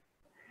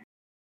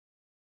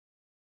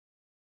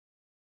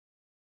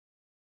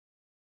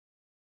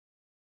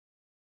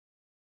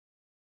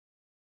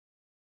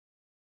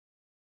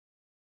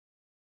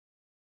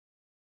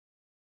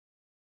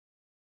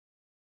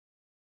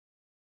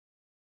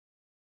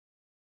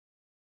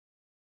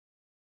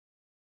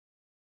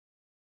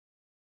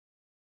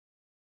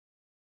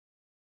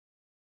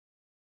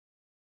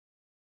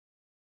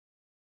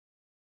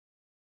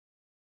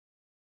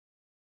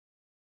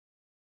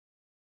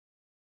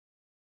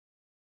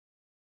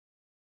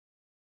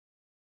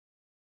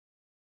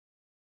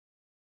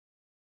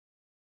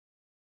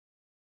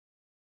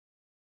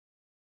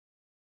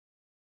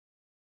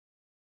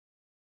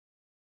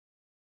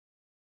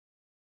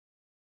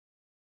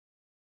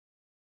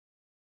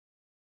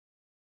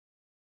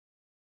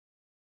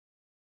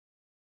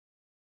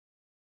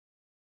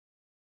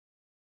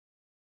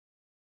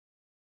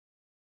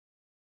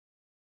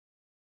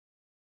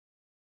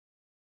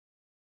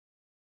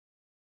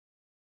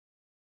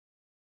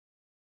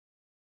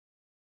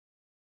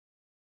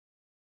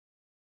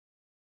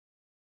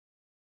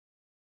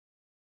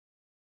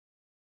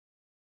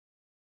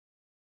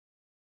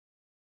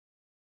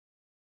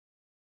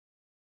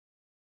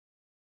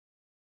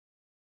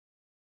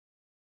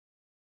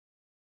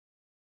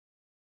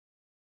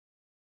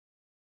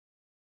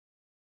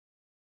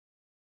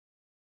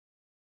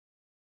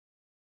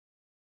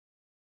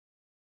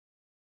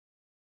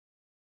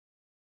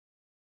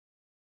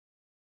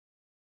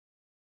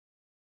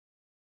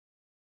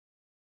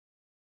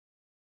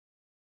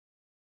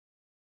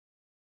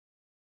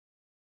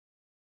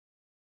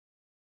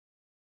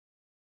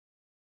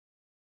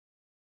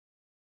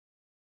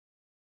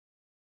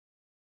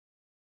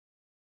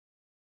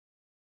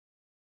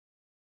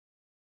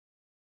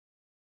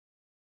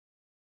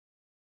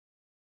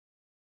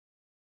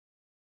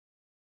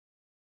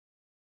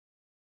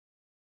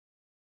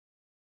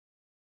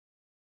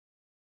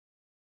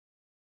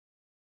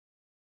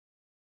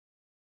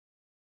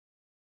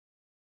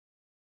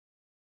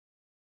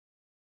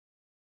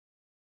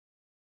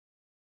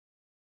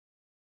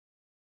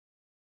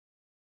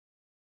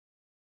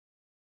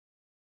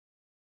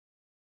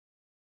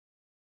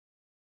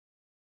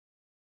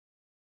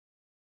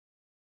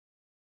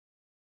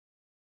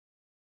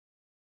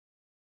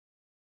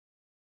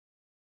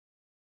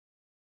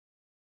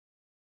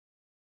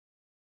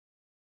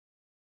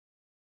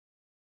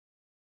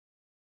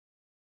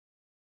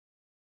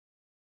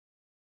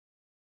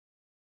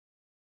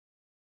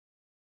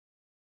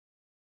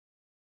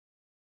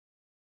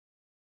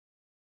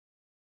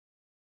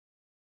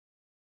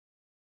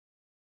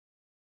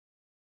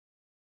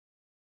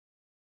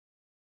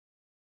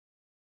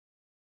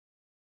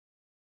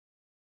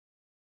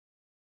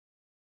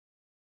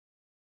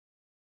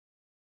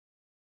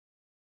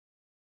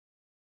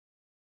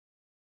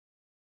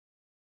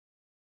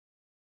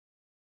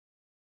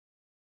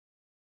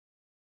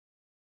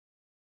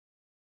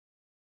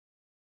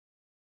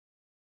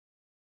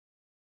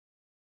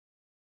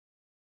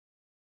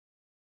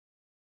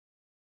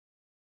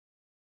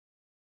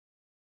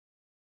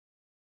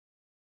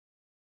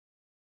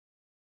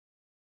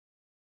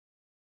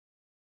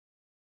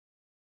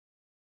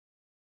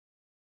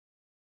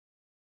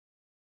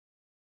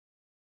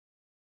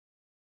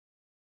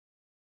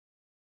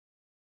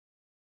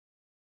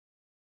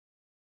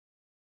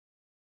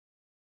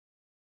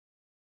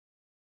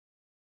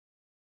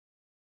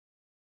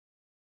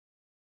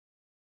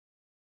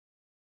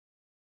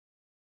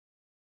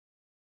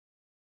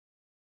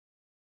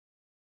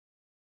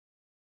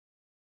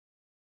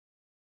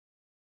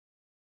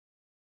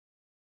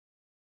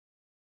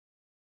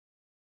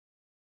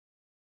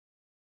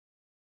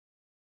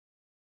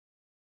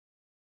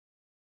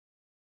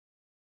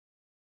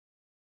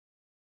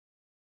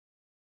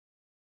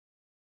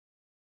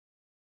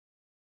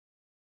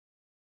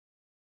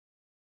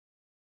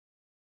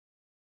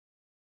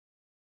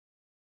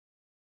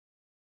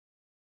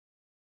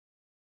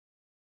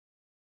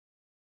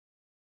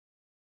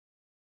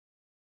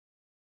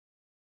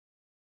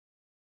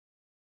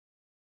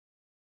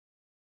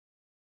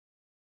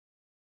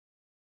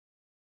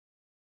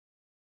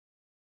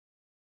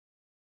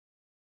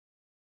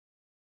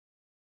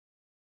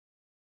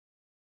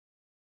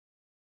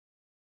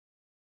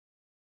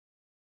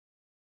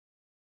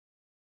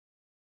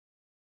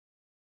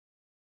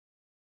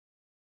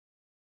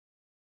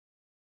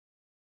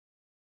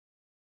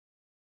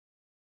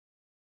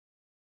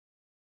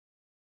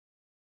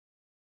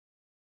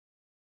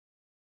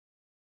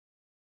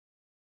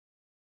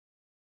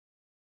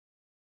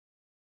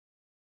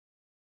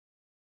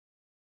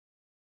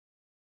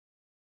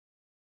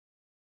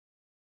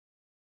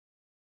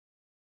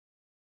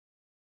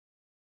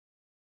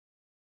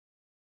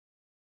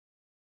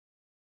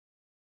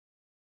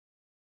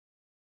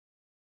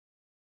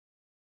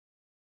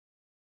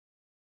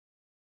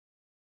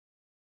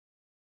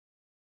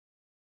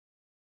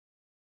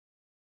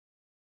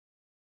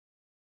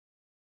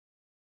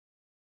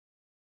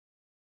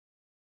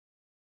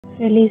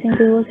Releasing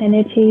those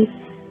energies.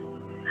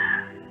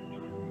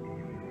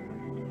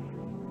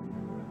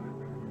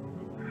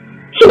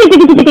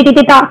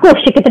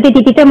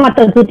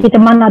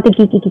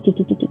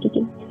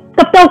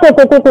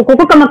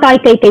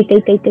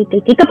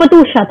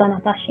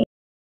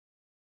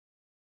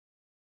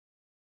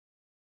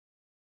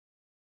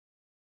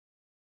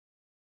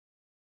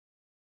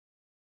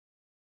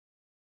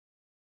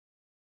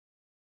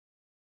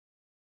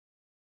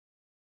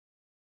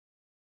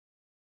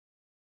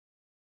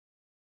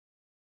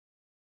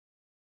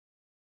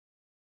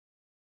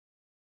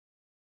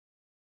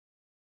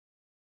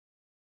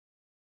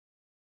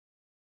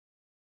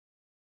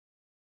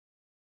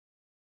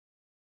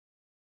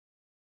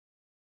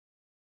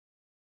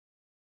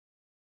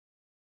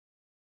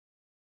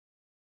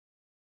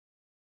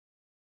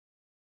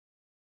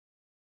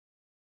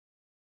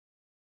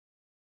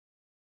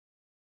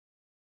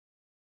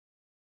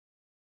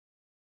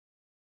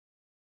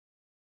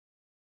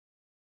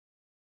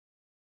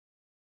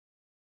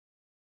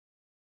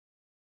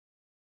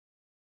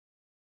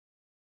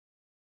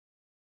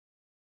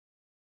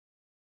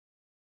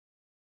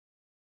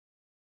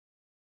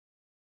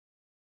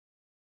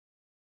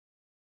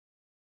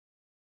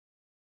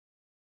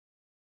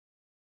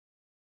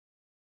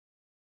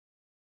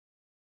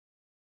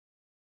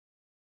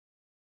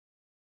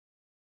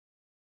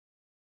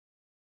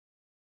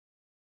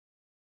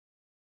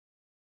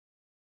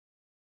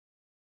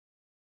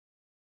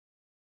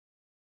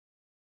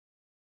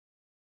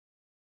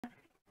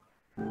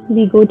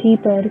 We go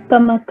deeper.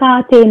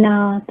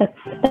 Kamakatena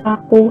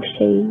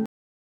taktakoshe.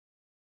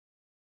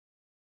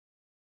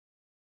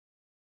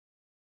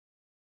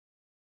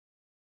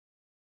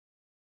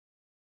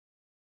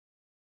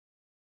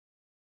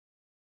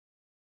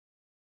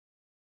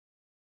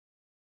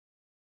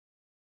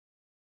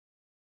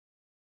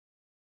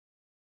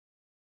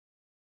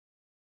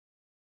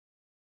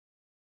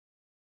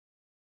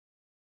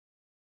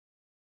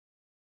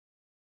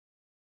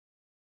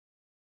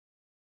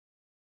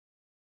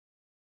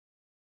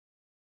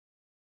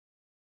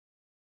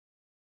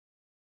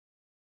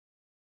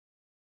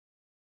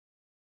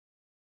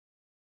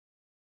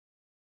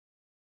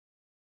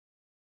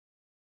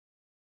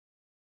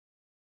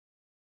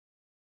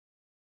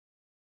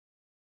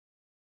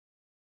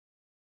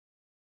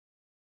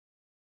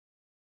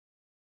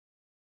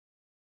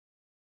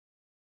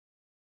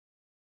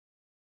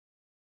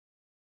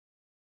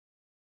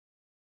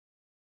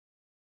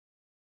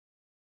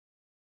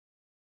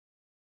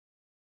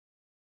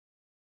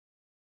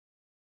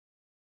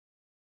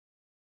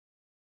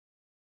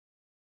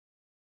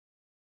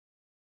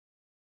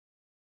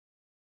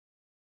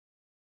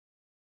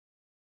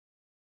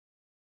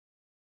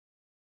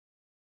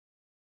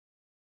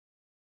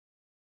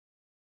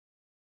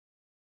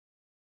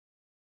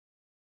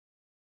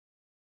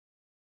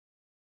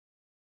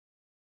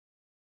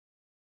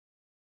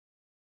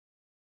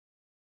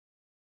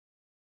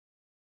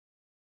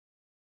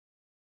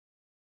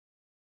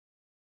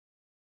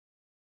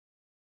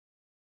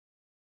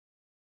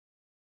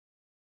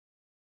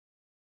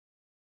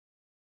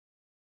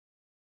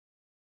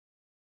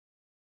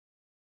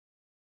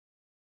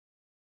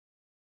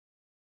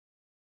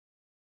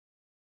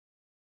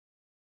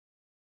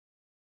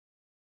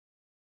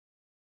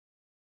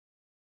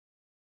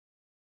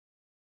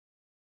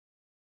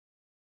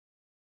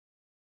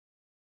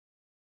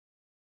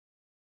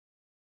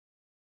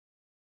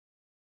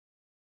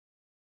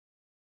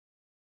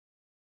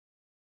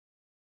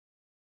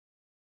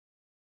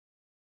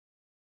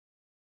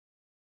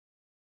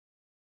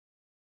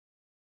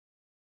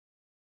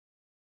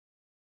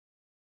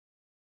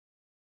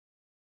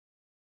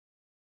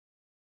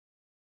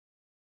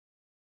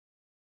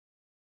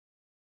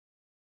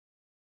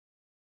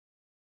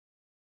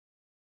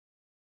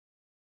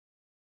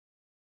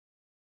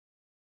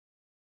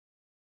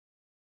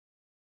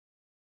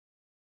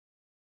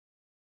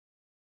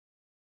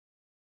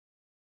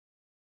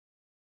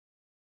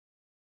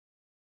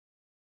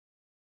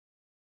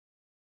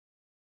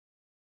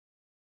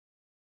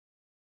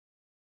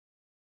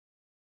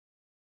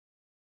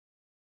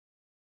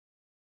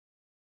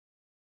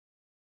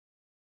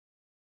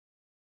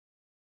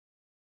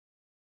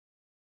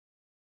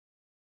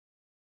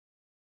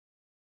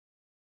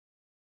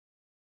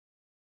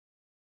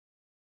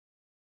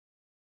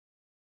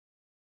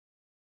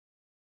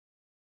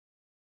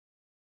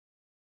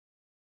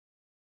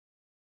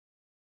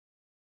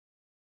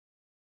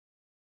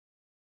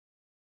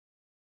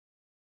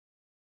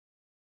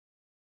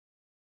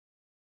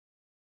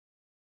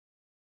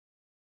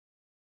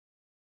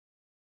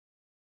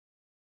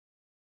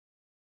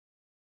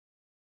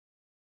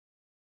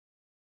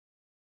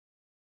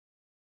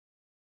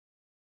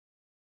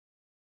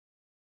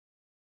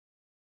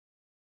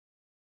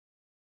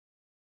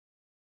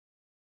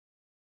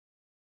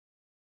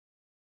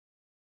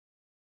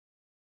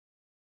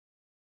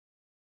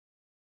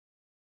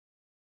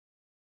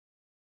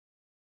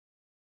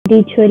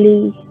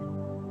 Ritually,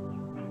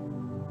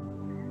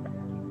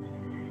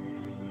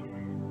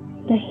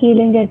 the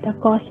healing at the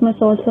cosmos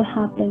also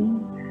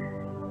happens.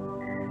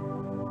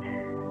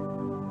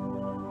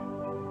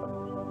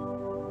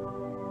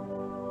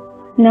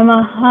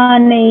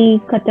 Namahanei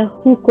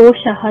katahu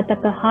koshaha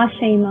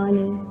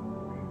takahashaimani.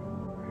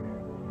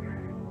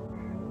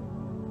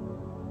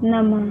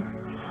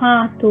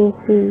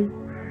 Namahatohu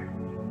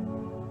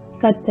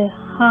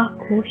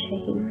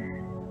katahakoshahi.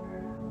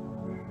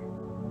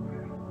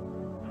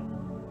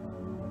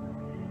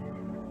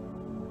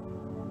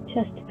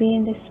 Just be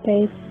in this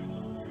space.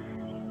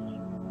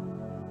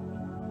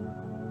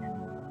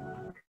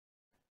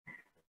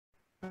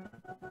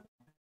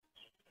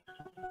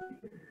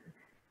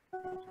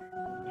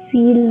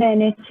 Feel the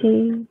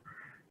energy.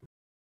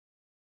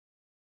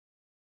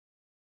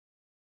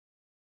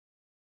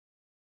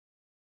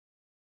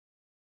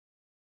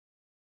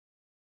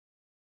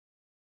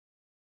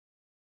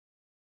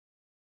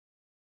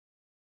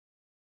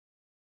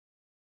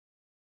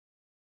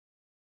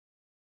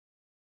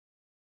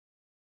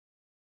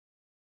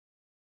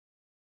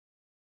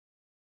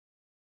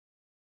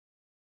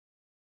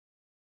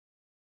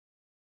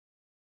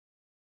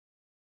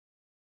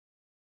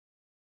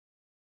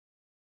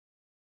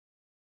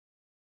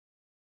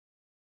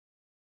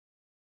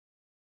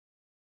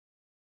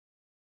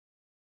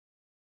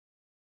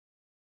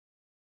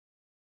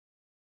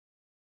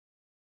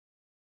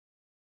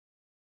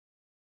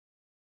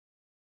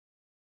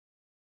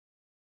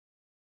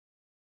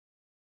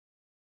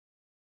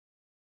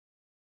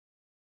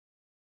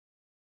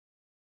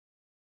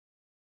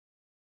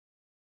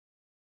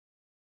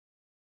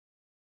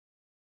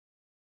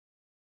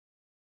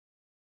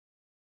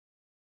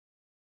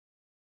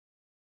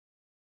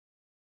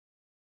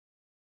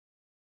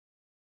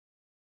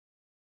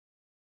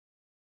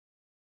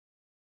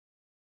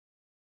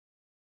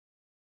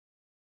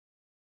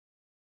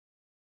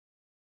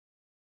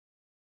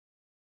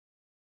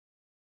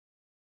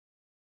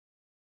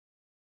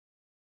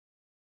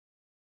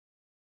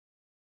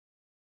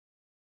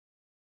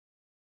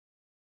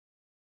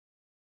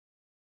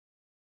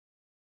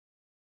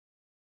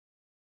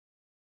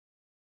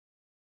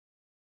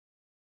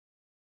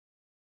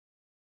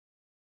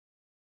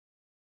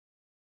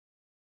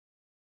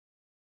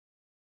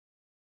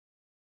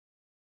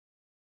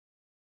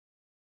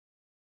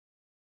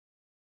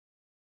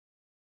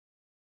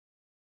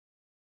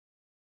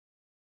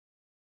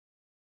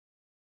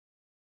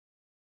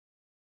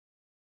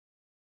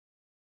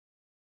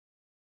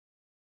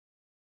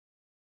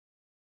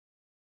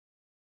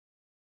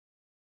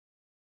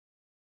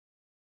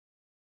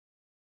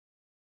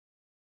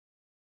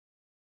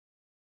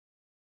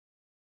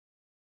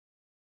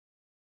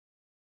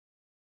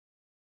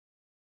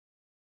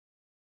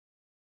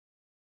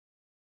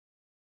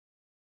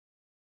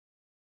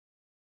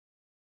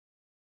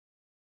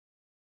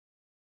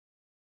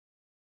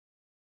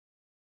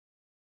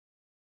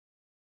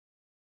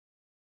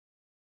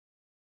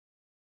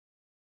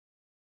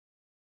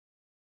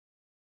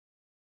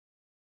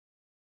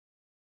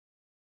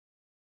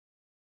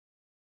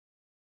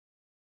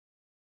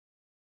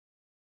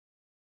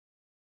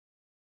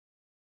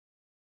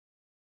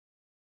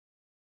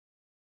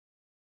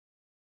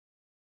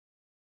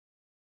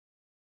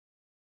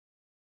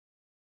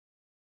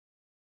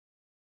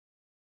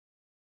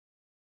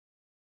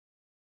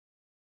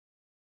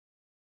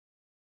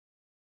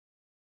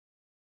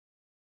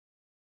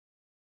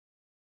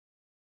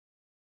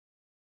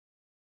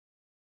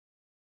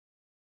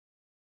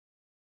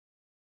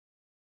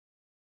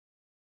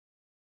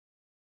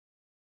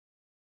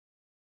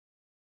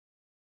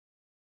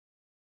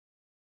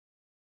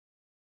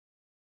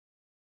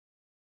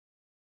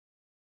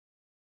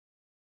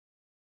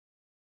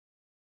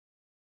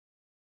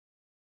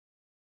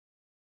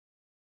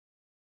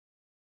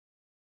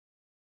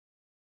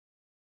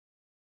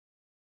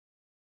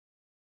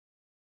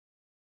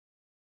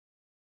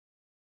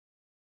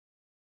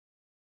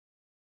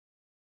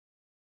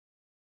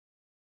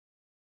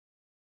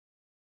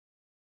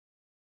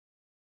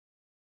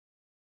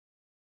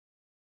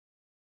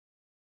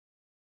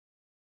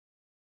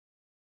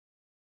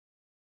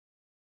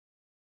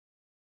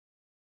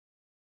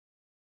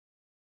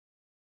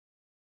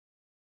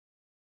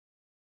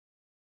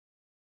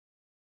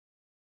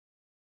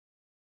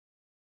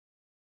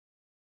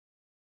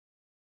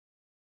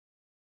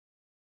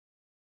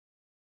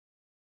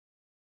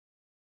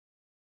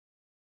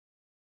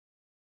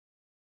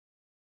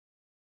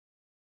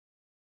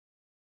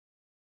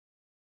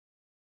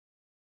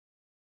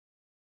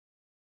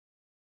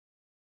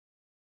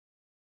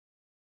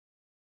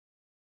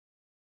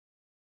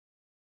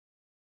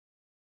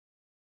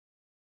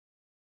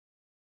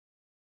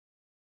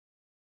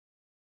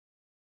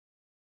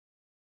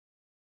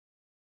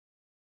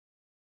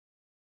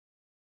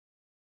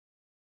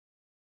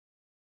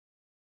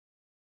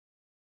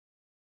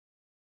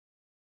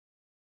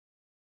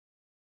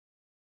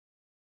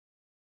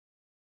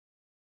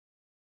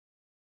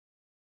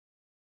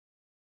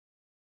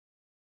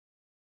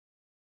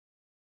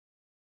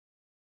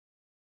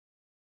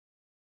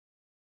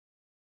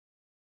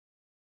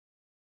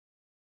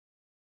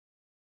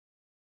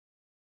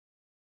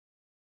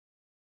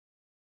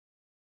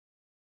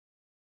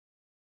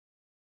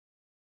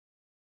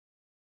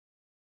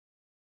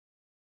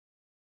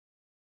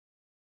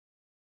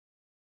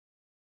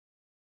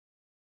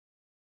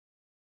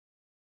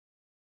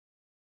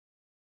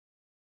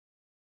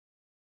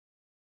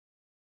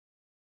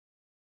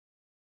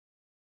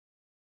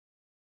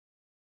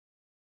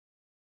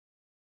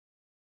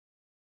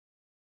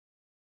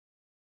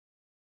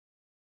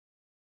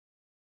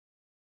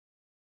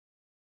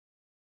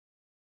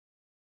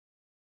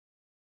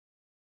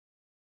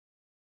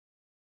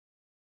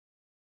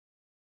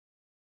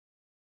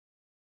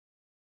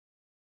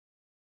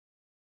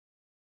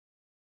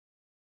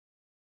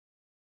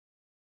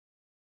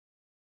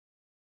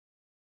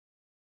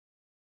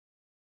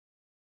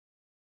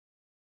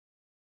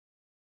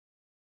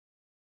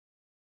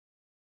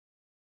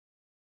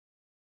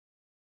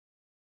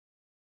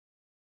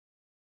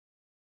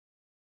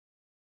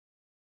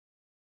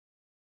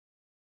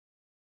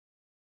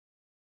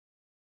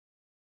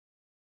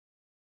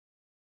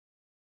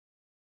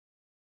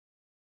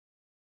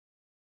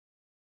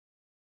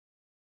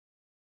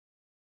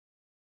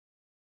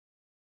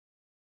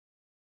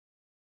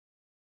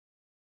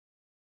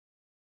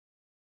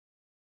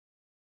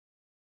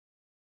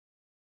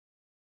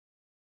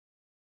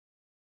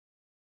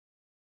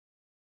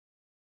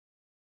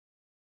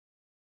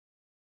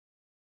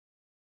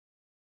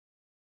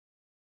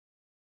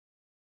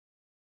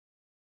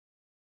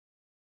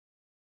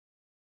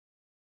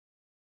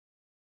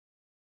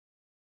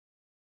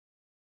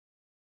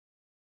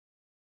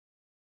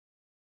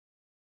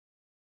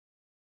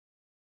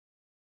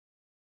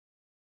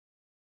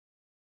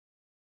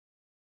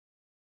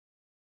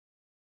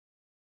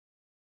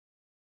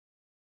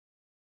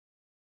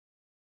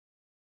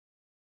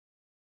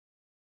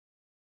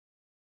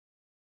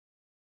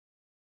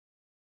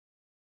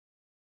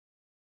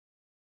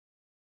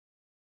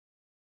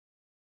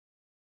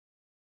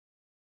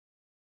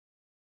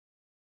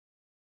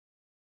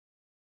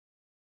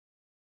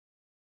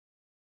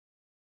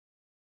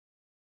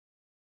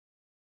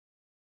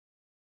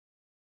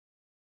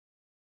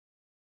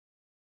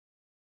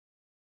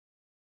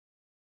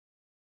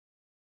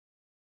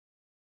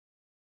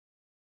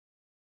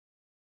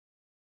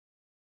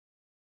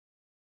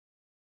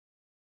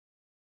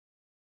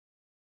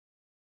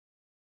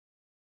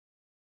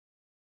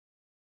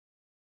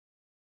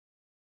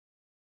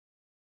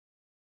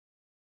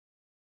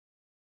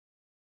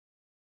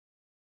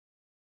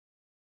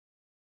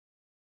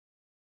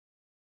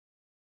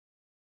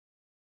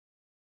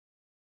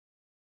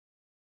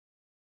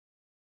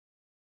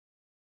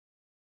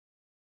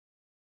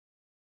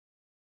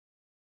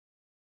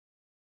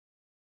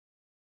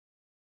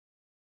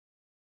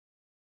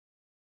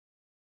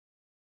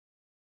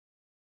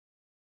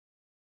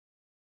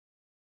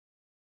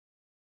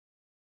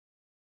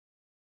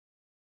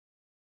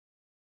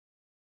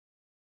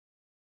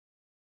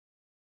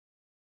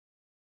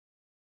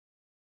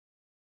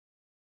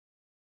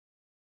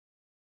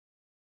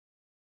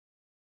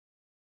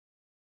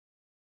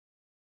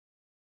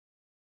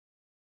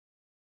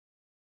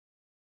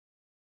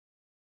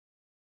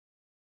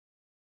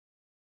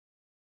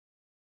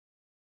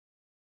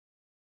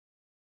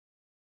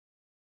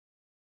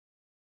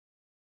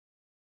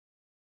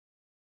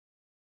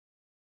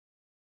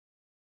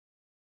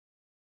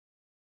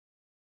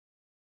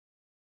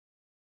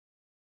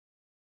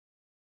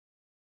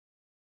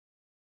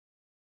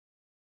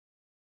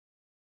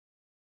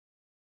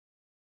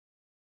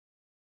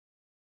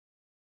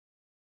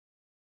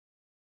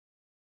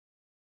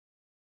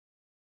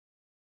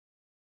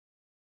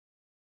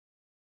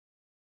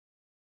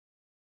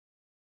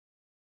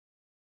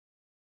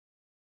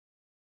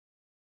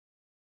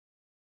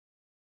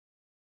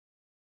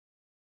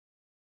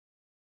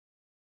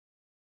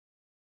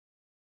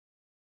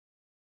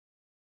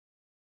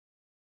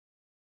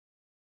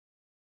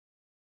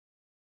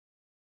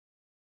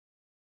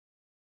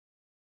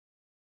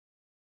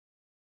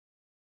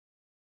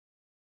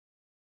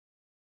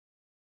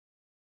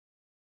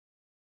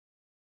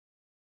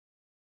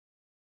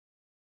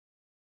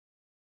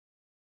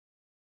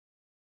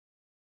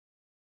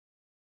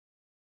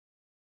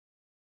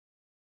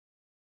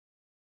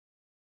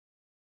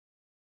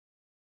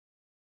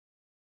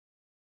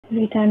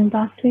 Return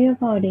back to your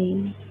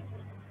body.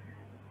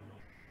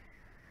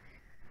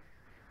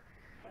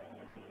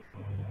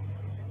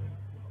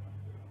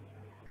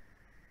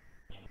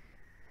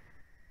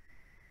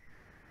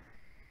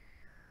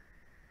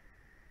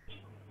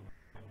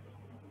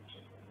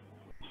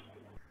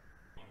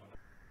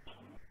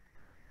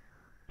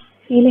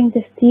 Feeling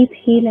this deep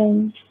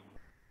healing.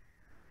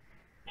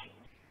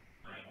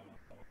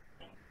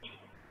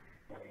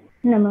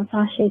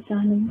 Namaste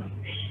Shaitani.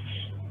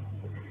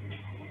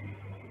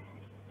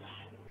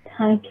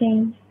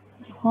 Thanking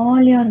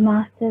all your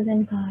masters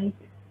and guides.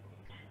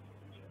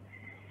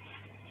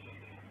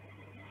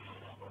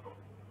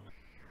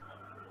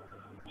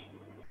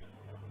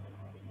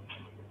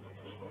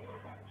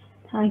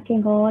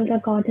 Thanking all the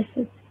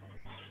goddesses.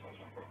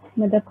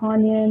 Mother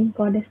Konyan,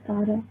 Goddess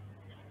Tara,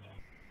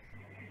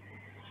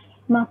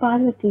 Ma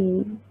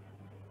Parvati,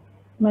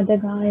 Mother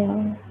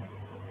Gaia,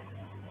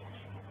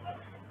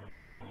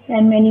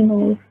 and many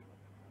more.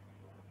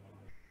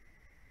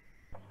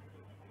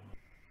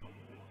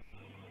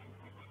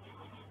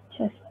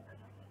 Just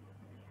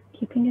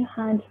keeping your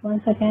hands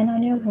once again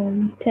on your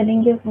home,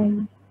 telling your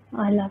home,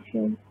 I love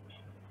you,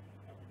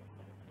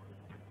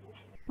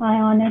 I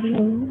honor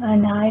you,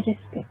 and I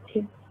respect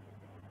you.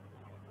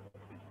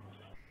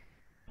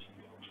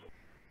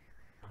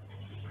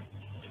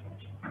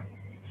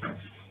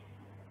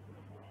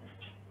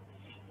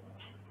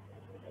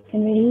 You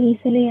can very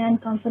easily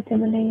and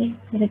comfortably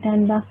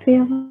return back to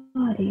your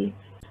body.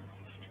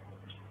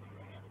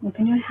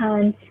 Open your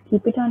hands,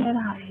 keep it on your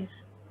eyes.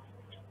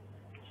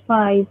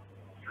 5,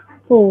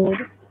 4,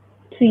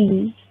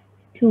 3,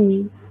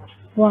 2,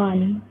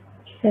 1,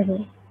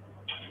 0.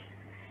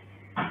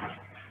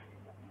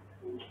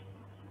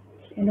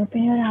 And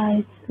open your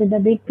eyes with a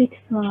big, big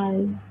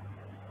smile.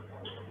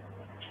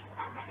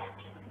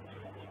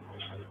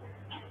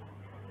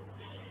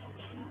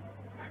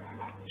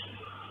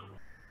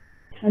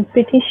 I'm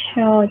pretty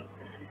sure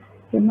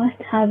you must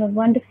have a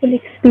wonderful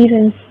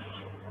experience,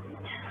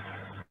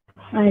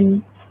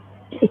 and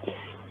it's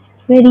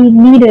very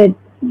needed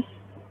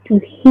to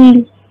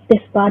heal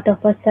this part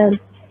of ourselves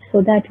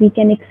so that we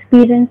can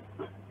experience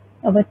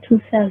our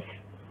true self.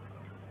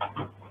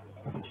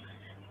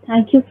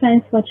 Thank you,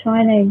 friends, for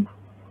joining.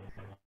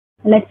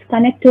 Let's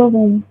connect to our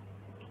womb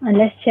and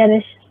let's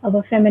cherish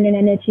our feminine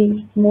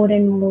energy more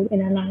and more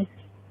in our lives.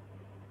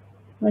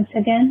 Once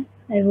again,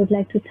 I would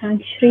like to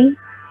thank Shri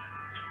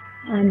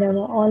and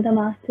all the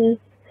masters,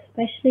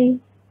 especially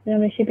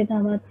Rishi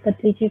Pitamahat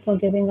Patriji, for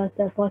giving us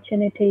the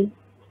opportunity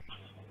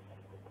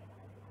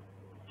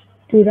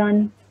to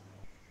run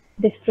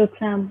this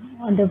program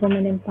on the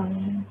women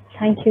empowerment.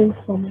 Thank you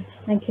so much.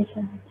 Thank you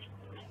so much.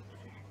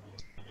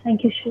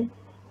 Thank you, Shri.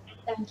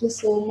 Thank you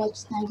so much.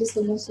 Thank you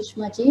so much,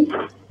 Sushma ji.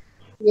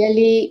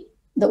 Really,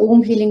 the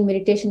Om healing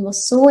meditation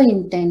was so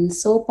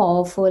intense, so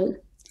powerful.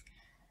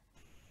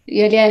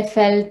 Really, I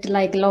felt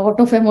like a lot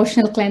of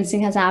emotional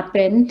cleansing has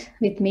happened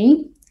with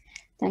me.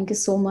 Thank you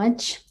so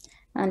much.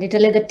 And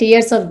literally, the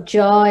tears of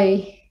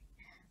joy.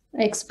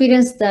 I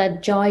experienced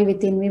that joy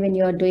within me when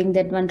you are doing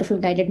that wonderful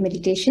guided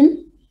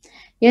meditation.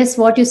 Yes,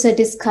 what you said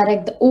is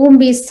correct. The womb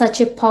is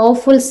such a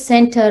powerful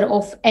center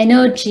of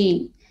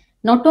energy,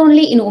 not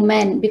only in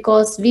women,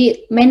 because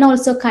we men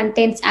also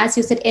contains, as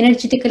you said,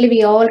 energetically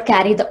we all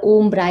carry the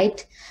womb,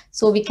 right?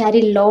 So we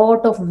carry a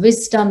lot of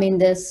wisdom in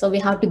this. So we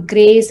have to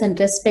grace and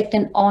respect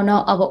and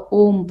honor our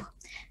womb.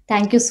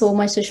 Thank you so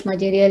much, Sushma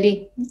ji.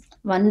 Really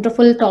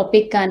wonderful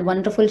topic and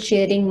wonderful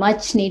sharing,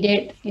 much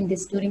needed in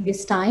this during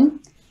this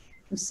time.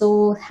 I'm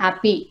so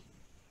happy.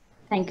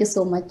 Thank you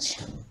so much.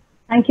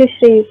 Thank you,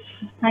 Shri.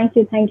 Thank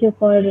you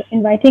for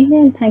inviting me,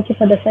 and thank you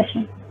for the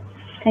session.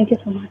 Thank you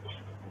so much.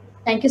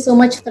 Thank you so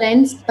mumuch,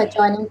 friends, for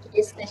joining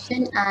today's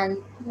session. And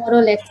tomorrow,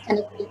 let's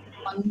connect with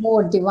one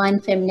more Divine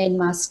Feminine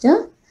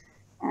Master.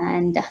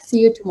 And see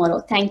you tomorrow.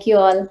 Thank you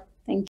all. Thank you.